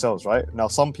it for themselves, right? Now,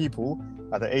 some people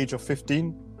at the age of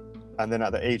 15 and then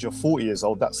at the age of 40 years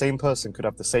old, that same person could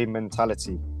have the same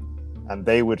mentality, and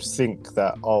they would think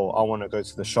that, oh, I want to go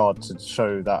to the Shard to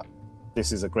show that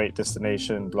this is a great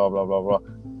destination, blah blah blah blah. Do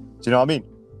you know what I mean?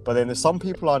 But then there's some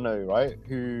people I know, right,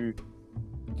 who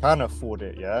can afford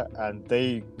it, yeah, and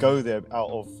they go there out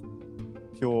of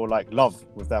pure like love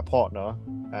with their partner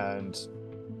and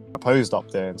proposed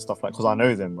up there and stuff, like, because I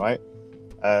know them, right?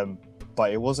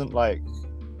 But it wasn't like,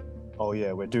 oh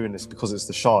yeah, we're doing this because it's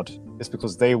the Shard. It's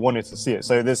because they wanted to see it.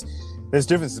 So there's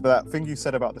differences. But that thing you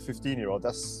said about the 15-year-old,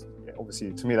 that's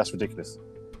obviously, to me, that's ridiculous.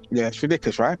 Yeah, it's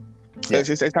ridiculous, right? Yeah.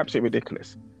 It's absolutely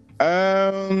ridiculous.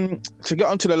 To get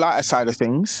onto the lighter side of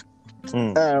things,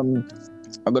 I'm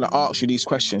going to ask you these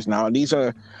questions now.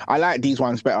 I like these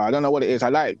ones better. I don't know what it is. I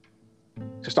like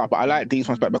these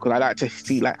ones better because I like to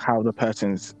see like how the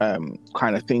person's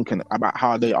kind of thinking about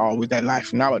how they are with their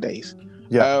life nowadays.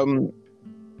 Yeah.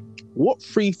 What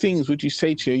 3 things would you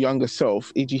say to your younger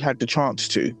self if you had the chance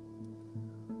to?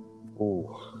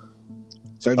 Oh.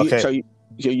 So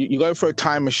you go for a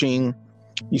time machine,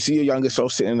 you see your younger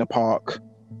self sitting in the park,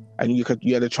 and you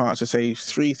had a chance to say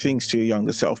 3 things to your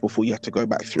younger self before you had to go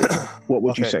back through it. What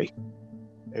would you say?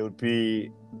 It would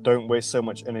be, don't waste so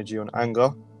much energy on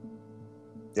anger.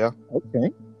 Yeah.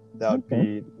 Okay. That would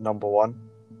be number 1.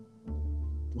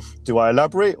 Do I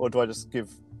elaborate or do I just give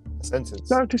a sentence?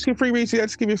 No, just give 3 reasons.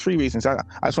 Let's give you 3 reasons. I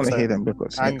just want to hear them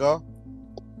because anger.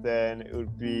 Then it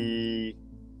would be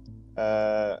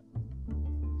have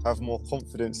more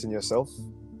confidence in yourself.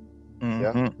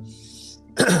 Yeah.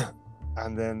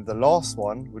 And then the last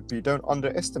one would be, don't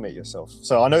underestimate yourself.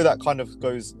 So I know that kind of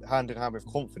goes hand in hand with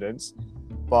confidence,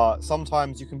 but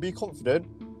sometimes you can be confident,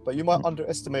 but you might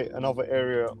underestimate another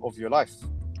area of your life.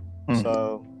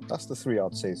 So that's the 3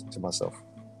 I'd say to myself.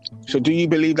 So do you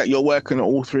believe that you're working at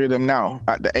all 3 of them now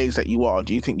at the age that you are?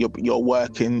 Do you think you're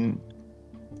working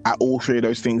at all 3 of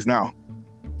those things now?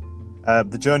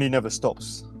 The journey never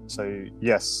stops. So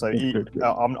yes, so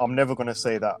I'm never going to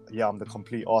say that, yeah, I'm the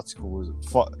complete article.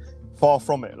 Far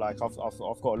from it. Like I've got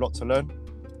a lot to learn,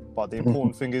 but the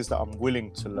important thing is that I'm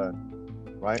willing to learn,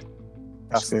 right?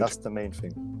 That's the main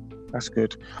thing. That's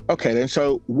good. Okay, then.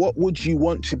 So what would you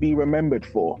want to be remembered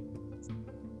for?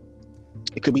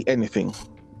 It could be anything.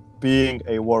 Being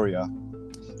a warrior.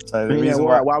 So the reason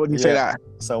why would you say that?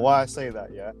 So why I say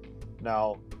that, yeah.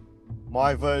 Now,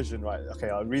 my version, right? Okay,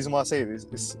 the reason why I say this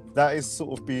is that is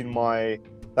sort of been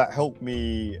that helped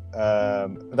me,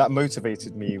 that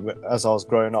motivated me as I was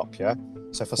growing up, yeah.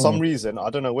 So for some reason, I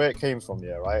don't know where it came from,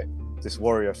 yeah, right? This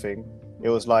warrior thing. It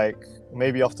was like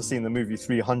maybe after seeing the movie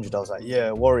 300, I was like,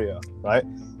 yeah, warrior, right?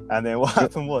 And then what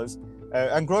happened was,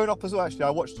 and growing up as well, actually, I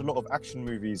watched a lot of action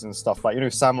movies and stuff,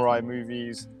 like, samurai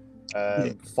movies,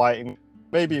 fighting.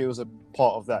 Maybe it was a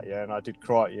part of that, yeah. And I did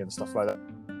karate and stuff like that.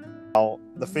 Now,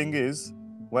 the thing is,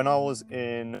 when I was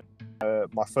in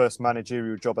my first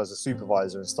managerial job as a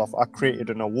supervisor and stuff, I created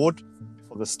an award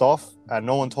for the staff, and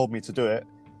no one told me to do it.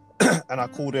 And I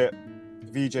called it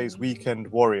VJ's Weekend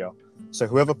Warrior. So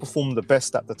whoever performed the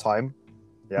best at the time,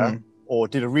 or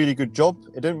did a really good job,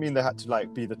 it didn't mean they had to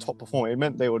like be the top performer. It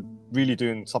meant they were really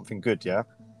doing something good, yeah.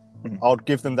 I would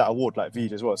give them that award, like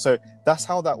VJ as well. So that's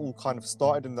how that all kind of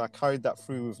started, and I carried that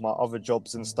through with my other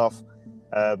jobs and stuff.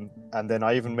 And then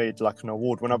I even made like an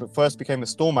award when I first became a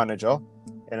store manager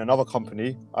in another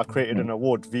company. I created an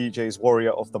award, VJ's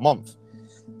Warrior of the Month.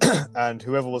 And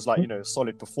whoever was like,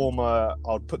 solid performer,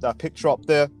 I would put that picture up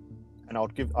there, and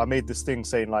I made this thing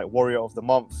saying like Warrior of the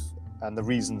Month and the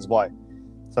reasons why.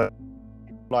 So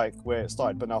like where it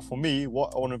started. But now for me,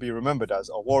 what I want to be remembered as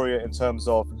a warrior in terms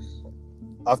of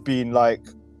I've been like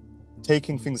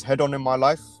taking things head on in my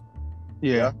life.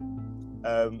 Yeah.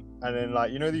 And then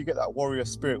like, you get that warrior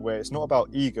spirit where it's not about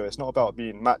ego, it's not about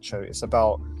being macho, it's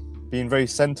about being very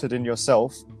centered in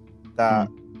yourself, that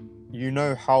you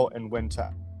know how and when to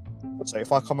act. So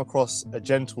if I come across a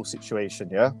gentle situation,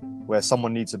 where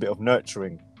someone needs a bit of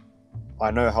nurturing, I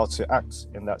know how to act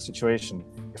in that situation.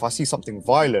 If I see something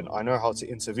violent, I know how to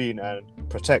intervene and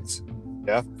protect.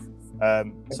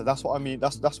 So that's what I mean.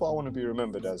 That's what I want to be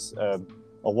remembered as, a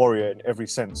warrior in every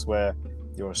sense, where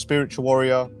you're a spiritual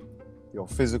warrior, you're a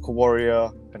physical warrior,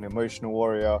 an emotional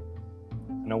warrior,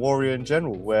 and a warrior in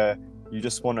general, where you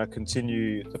just want to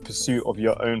continue the pursuit of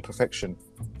your own perfection.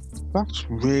 That's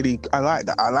really, I like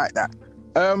that.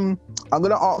 I'm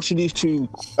gonna ask you these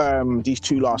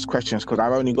two last questions because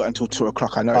I've only got until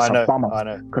 2:00. I know it's a bummer. I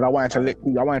know. Because I wanted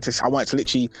to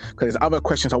literally, because there's other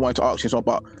questions I wanted to ask you as well,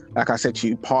 but like I said to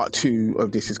you, part 2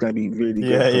 of this is going to be really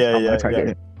good.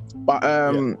 Yeah.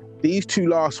 But these 2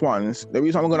 last ones, the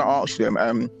reason I'm going to ask you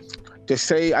them, just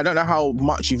say, I don't know how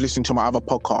much you've listened to my other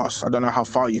podcasts. I don't know how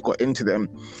far you've got into them,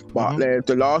 but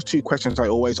the last two questions I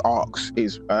always ask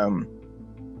is, I'm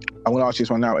going to ask this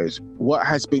one now, is what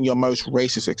has been your most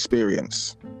racist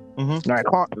experience?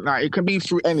 Now, it can be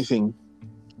through anything.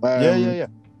 Yeah,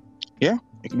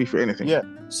 it can be through anything. Yeah.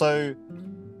 So,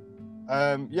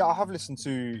 I have listened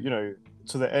to,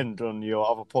 to the end on your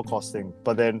other podcast thing,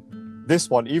 but then this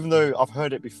one, even though I've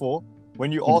heard it before,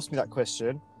 when you ask me that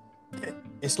question,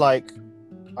 it's like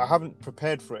I haven't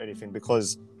prepared for anything,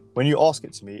 because when you ask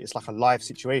it to me, it's like a live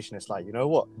situation. It's like, you know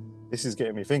what? This is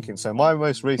getting me thinking. So my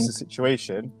most racist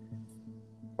situation,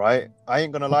 right? I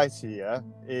ain't gonna lie to you,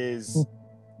 is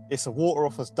it's a water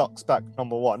off a duck's back,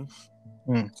 number one.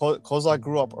 Because I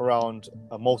grew up around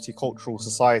a multicultural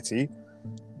society,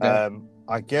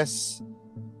 I guess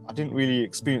I didn't really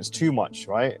experience too much,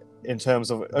 right? In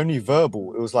terms of only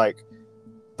verbal. It was like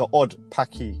the odd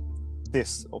Paki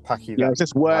this or Paki that. Yeah, it's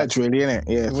just words, right? Really, innit?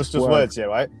 Yeah, it was just words, yeah,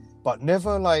 right? But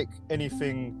never like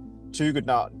anything too good.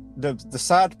 Now, the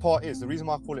sad part is, the reason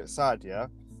why I call it sad,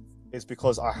 is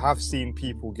because I have seen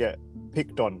people get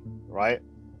picked on, right?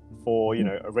 For,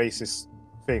 a racist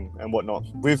thing and whatnot.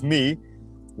 With me,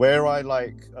 where I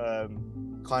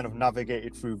kind of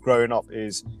navigated through growing up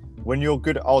is when you're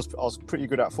good. I was pretty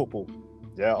good at football.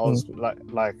 Yeah, I was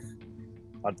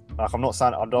I'm not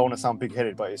saying, I don't want to sound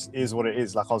big-headed, but it is what it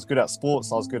is. Like, I was good at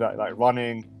sports. I was good at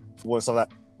running, football and stuff like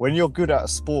that. When you're good at a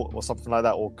sport or something like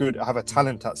that, or have a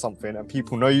talent at something, and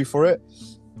people know you for it,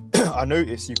 I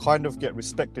notice you kind of get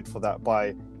respected for that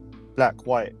by black,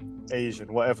 white,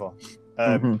 Asian, whatever.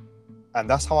 And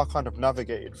that's how I kind of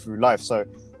navigated through life. So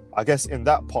I guess in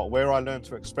that part where I learned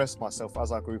to express myself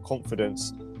as I grew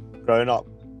confidence growing up,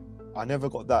 I never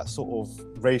got that sort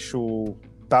of racial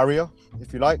barrier,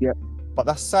 if you like. Yeah. But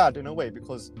that's sad in a way,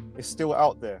 because it's still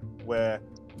out there where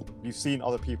you've seen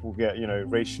other people get,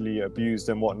 racially abused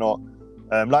and whatnot.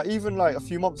 Even a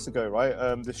few months ago,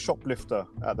 right? This shoplifter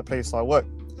at the place I work,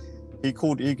 he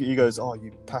goes, "Oh,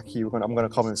 you Paki, I'm going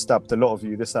to come and stab the lot of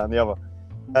you, this, that, and the other."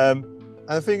 And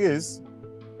the thing is,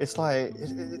 it's like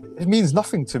it means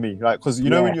nothing to me, like, because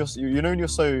when you're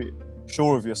so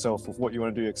sure of yourself, of what you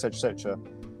want to do, etc., etc.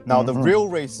 Now, the real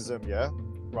racism,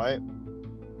 right,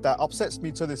 that upsets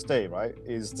me to this day, right,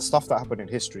 is the stuff that happened in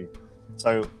history.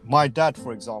 So my dad,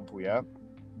 for example,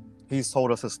 he's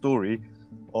told us a story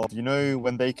of,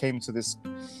 when they came to this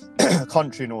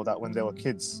country and all that, when they were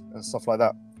kids and stuff like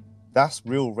that. That's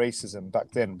real racism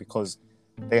back then, because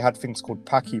they had things called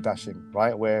Paki bashing,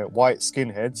 right, where white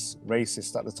skinheads,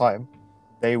 racist at the time,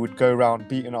 they would go around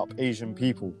beating up Asian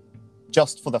people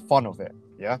just for the fun of it.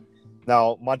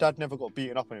 Now, my dad never got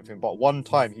beaten up or anything, but one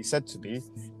time he said to me,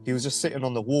 he was just sitting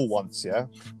on the wall once, I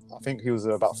think he was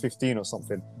about 15 or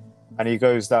something, and he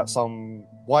goes that some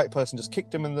white person just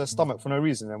kicked him in the stomach for no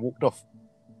reason and walked off.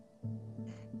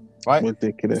 Right?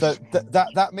 Ridiculous. So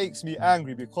that makes me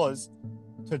angry, because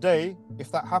today,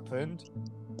 if that happened,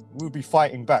 we'll be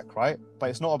fighting back, right? But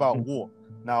it's not about war.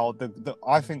 Now,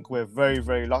 I think we're very,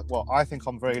 very lucky. Well, I think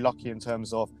I'm very lucky in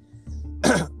terms of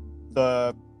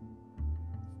the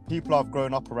people I've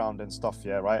grown up around and stuff,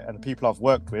 right? And the people I've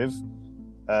worked with.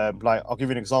 I'll give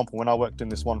you an example. When I worked in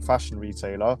this one fashion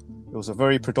retailer, it was a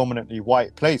very predominantly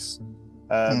white place.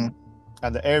 And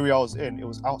the area I was in, it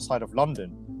was outside of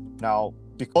London. Now,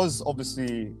 because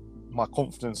obviously my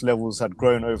confidence levels had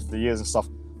grown over the years and stuff,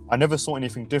 I never saw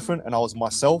anything different, and I was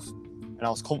myself and I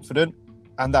was confident,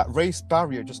 and that race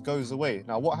barrier just goes away.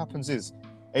 Now, what happens is,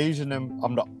 Asian and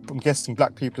I'm guessing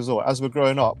black people as well, as we're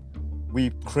growing up,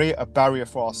 we create a barrier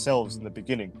for ourselves in the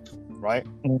beginning, right?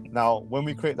 Now, when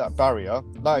we create that barrier,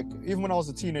 like even when I was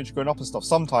a teenager growing up and stuff,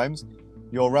 sometimes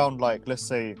you're around, like, let's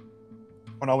say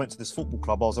when I went to this football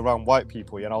club, I was around white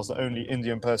people, and I was the only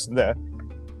Indian person there.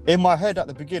 In my head at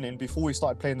the beginning, before we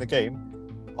started playing the game,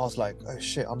 I was like, oh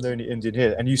shit, I'm the only Indian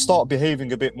here. And you start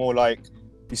behaving a bit more, like,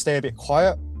 you stay a bit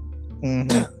quiet,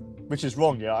 which is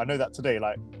wrong, I know that today.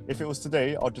 Like, if it was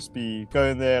today, I'd just be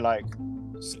going there, like,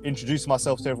 introducing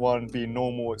myself to everyone, being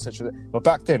normal, etc. But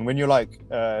back then, when you're like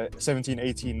 17,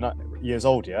 18 years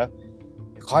old, you're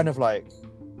kind of like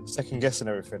second guessing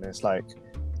everything. It's like,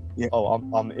 oh,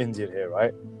 I'm Indian here,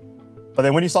 right? But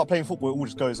then when you start playing football, it all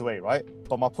just goes away, right?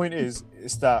 But my point is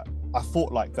that I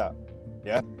thought like that,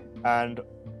 and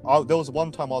there was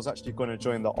one time I was actually going to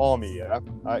join the army, I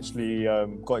actually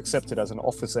got accepted as an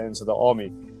officer into the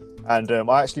army, and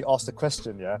I actually asked a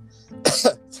question,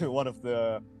 to one of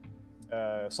the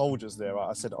soldiers there.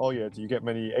 I said, oh yeah, do you get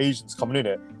many Asians coming in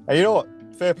here? And you know what,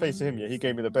 fair play to him, he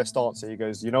gave me the best answer. He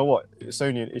goes, you know what, it's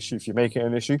only an issue if you make it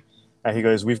an issue. And he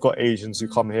goes, we've got Asians who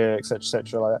come here, etc.,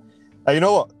 etc., like that. And you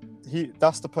know what,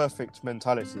 that's the perfect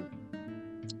mentality.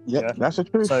 Yep, Yeah? that's the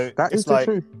truth. So That it's is the like,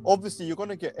 truth. obviously you're going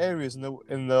to get areas in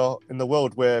the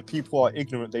world where people are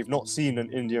ignorant. They've not seen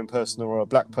an Indian person or a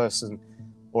black person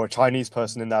or a Chinese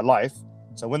person in their life.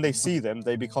 So when they see them,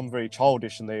 they become very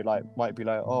childish, and they like might be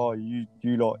like, "Oh, you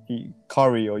lot eat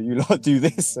curry, or you lot do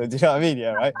this." Do you know what I mean?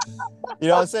 Yeah, right. You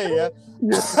know what I'm saying? Yeah.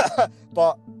 Yeah.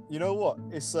 But you know what?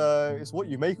 It's what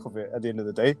you make of it at the end of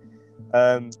the day.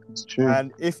 It's true.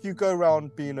 And if you go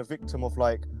around being a victim of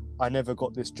like, I never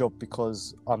got this job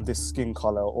because I'm this skin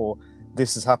color, or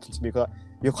this has happened to me,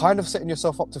 you're kind of setting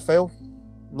yourself up to fail.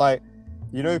 Like,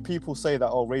 you know, people say that,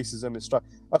 oh, racism is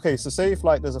okay, so say if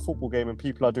like there's a football game and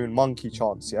people are doing monkey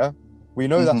chants, yeah, we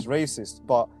know that's racist,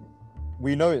 but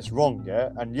we know it's wrong, yeah,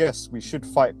 and yes, we should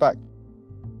fight back.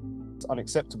 It's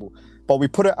unacceptable, but we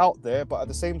put it out there. But at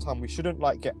the same time, we shouldn't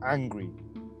like get angry.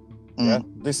 Yeah,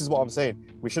 this is what I'm saying.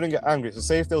 We shouldn't get angry. So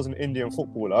say if there was an Indian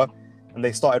footballer and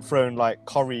they started throwing like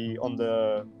curry on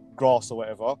the grass or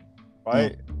whatever,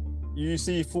 right? You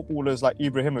see footballers like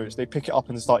Ibrahimovic, they pick it up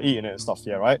and start eating it and stuff,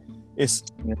 yeah, right? It's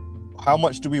how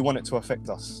much do we want it to affect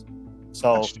us?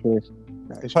 So that's true.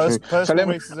 That is true. So let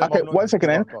me, okay, 1 second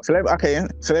then. So let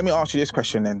me ask you this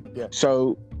question then. Yeah.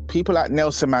 So people like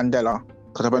Nelson Mandela,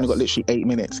 because I've only got literally 8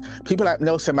 minutes. People like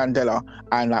Nelson Mandela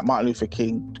and like Martin Luther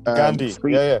King, Gandhi,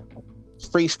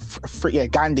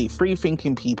 Gandhi,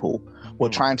 free-thinking people were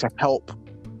trying to help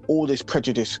all this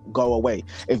prejudice go away.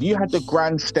 If you had the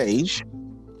grand stage,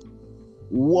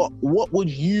 what would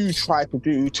you try to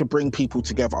do to bring people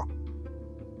together?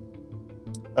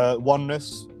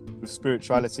 Oneness with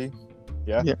spirituality,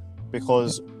 yeah.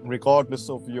 Because regardless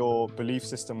of your belief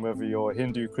system, whether you're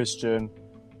Hindu, Christian,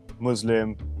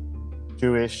 Muslim,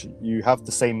 Jewish, you have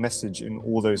the same message in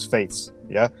all those faiths,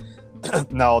 yeah.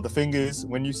 Now the thing is,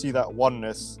 when you see that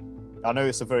oneness, I know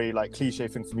it's a very like cliche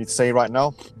thing for me to say right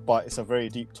now, but it's a very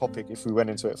deep topic if we went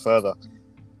into it further.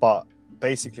 But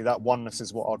basically that oneness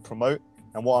is what I'd promote,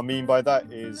 and what I mean by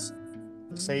that is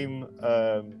the same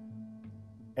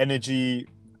energy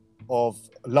of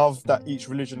love that each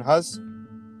religion has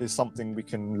is something we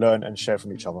can learn and share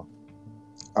from each other.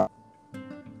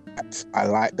 I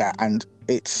like that, and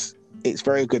it's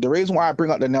very good. The reason why I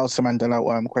bring up the Nelson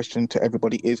Mandela question to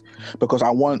everybody is because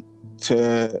I want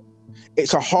to.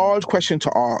 It's a hard question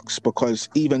to ask because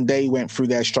even they went through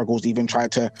their struggles, even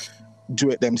tried to do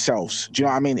it themselves. Do you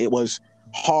know what I mean? It was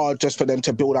hard just for them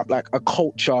to build up like a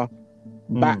culture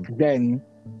back then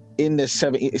in the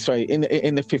 70s,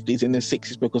 in the 50s, in the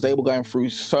 60s, because they were going through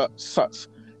such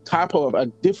type of a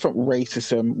different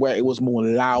racism where it was more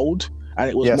loud and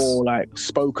it was more like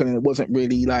spoken, and it wasn't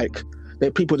really like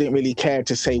that. People didn't really care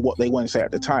to say what they wanted to say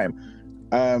at the time.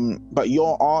 But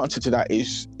your answer to that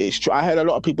is true. I heard a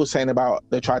lot of people saying about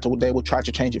they would try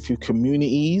to change it through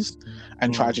communities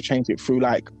and try to change it through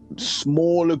like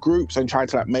smaller groups and try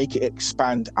to like make it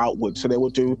expand outward. So they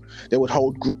would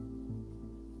hold groups,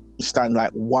 understand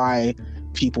like why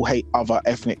people hate other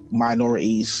ethnic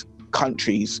minorities,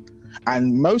 countries,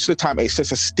 and most of the time it's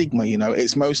just a stigma. You know,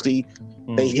 it's mostly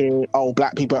they hear, oh,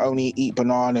 black people only eat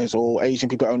bananas or Asian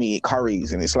people only eat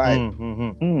curries, and it's like,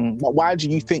 but why do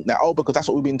you think that? Oh, because that's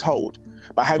what we've been told.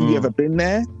 But have you ever been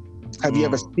there? Have you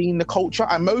ever seen the culture?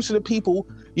 And most of the people,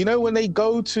 you know, when they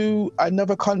go to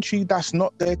another country that's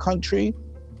not their country,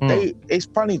 it's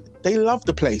funny, they love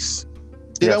the place.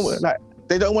 They don't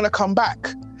want to come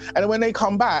back. And when they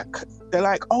come back, they're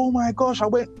like, oh my gosh, I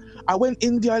went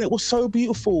India and it was so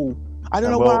beautiful. I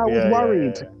don't know why I was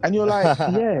worried. And you're like,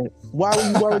 why were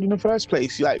you worried in the first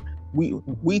place? You're like,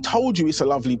 we told you it's a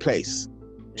lovely place.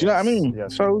 Do you know what I mean?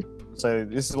 Yes. So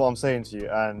this is what I'm saying to you,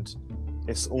 and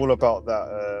it's all about that.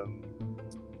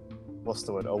 What's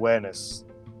the word? Awareness.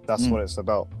 That's what it's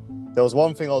about. There was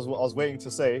one thing I was waiting to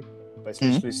say, but it's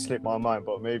literally slipped my mind.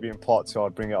 But maybe in part 2 I'll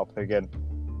bring it up again.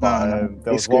 But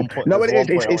there was one point. No, it's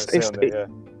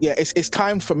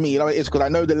time for me. You know, it is, because I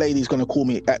know the lady's going to call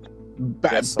me at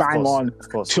bang on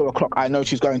 2 o'clock. I know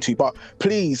she's going to, but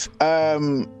please,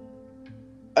 I'm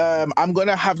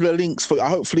gonna have the links for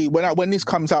hopefully when this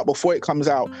comes out, before it comes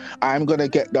out, I'm gonna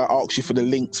ask you for the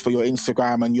links for your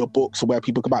Instagram and your books, or where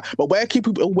people can buy. But where can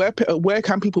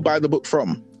people buy the book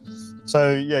from?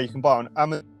 So you can buy on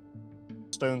Amazon,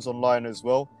 Stones online as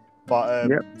well. But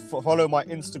follow my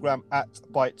Instagram at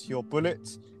Bite Your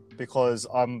Bullet, because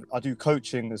I do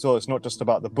coaching as well. It's not just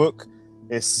about the book.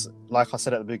 It's like I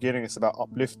said at the beginning, it's about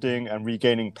uplifting and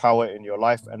regaining power in your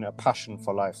life and a passion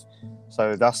for life.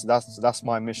 So that's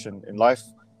my mission in life,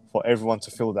 for everyone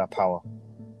to feel their power.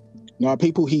 No,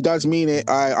 he does mean it.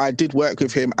 I did work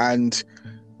with him, and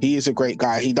he is a great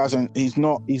guy. He's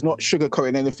not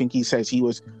sugarcoating anything he says. He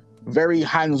was very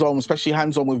hands-on, especially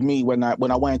hands-on with me when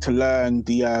I wanted to learn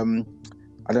the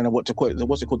I don't know what to call it.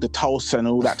 What's it called? The Tulsa and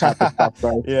all that type of stuff.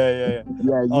 So, Yeah.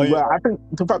 yeah, you were. I think,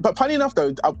 but funny enough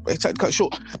though, it's cut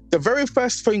short. The very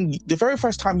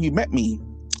first time you met me,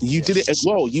 you did it as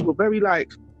well. You were very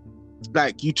like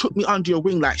you took me under your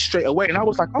wing like straight away, and I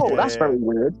was like, oh, that's very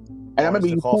weird. And I remember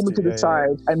you pulled me to the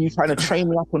side and you trying to train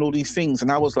me up on all these things,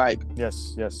 and I was like,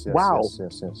 yes. Wow.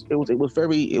 Yes. It was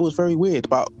very weird,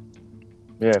 but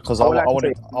yeah, because I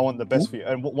want the best for you.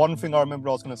 And one thing I remember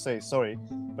I was going to say, sorry,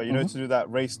 but you know, to do that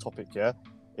race topic,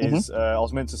 is I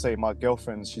was meant to say my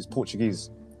girlfriend, she's Portuguese.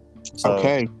 So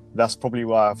okay. That's probably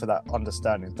why for that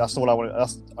understanding. That's all I wanted. I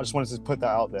just wanted to put that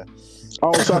out there.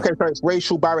 Oh, so okay, so it's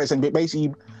racial barriers, and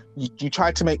basically you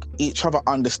try to make each other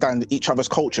understand each other's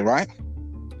culture, right?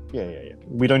 Yeah.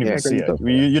 We don't even see it.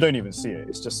 You don't even see it.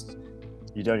 It's just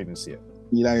you don't even see it.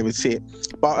 You don't even see it.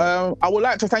 But I would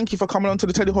like to thank you for coming on to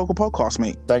the Teddy Hawker podcast,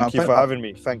 mate. Thank you for having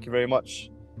me. Thank you very much.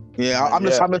 Yeah, I'm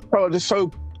just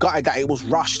so gutted that it was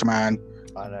rushed, man.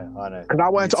 I know. Because I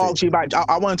wanted to ask you about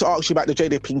the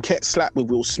Jada Pinkett slap with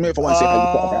Will Smith. I want to say how you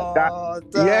thought about that.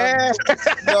 Damn. Yeah.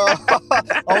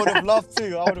 I would have loved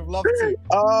to.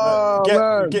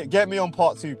 Oh, get me on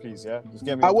part 2, please. Yeah, just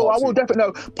get me. I will definitely.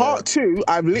 No, part 2.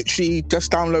 I've literally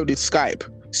just downloaded Skype,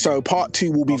 so part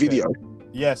 2 will be video.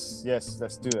 Yes.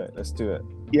 Let's do it.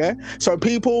 Yeah. So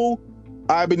people,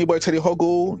 I've been your boy Teddy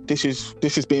Hoggle.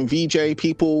 This has been VJ.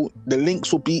 People, the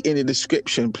links will be in the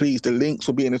description. Please, the links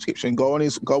will be in the description. Go on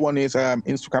his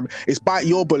Instagram. It's Bite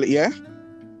Your Bullet, yeah?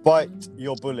 Bite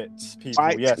Your Bullet, people.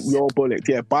 Bite Your Bullet,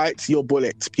 yeah. Bite Your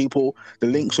Bullet, people. The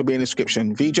links will be in the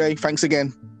description. VJ, thanks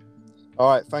again. All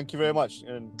right, thank you very much.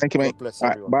 And thank you, mate. God bless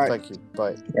everyone. Right, bye. Thank you.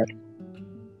 Bye. Yeah.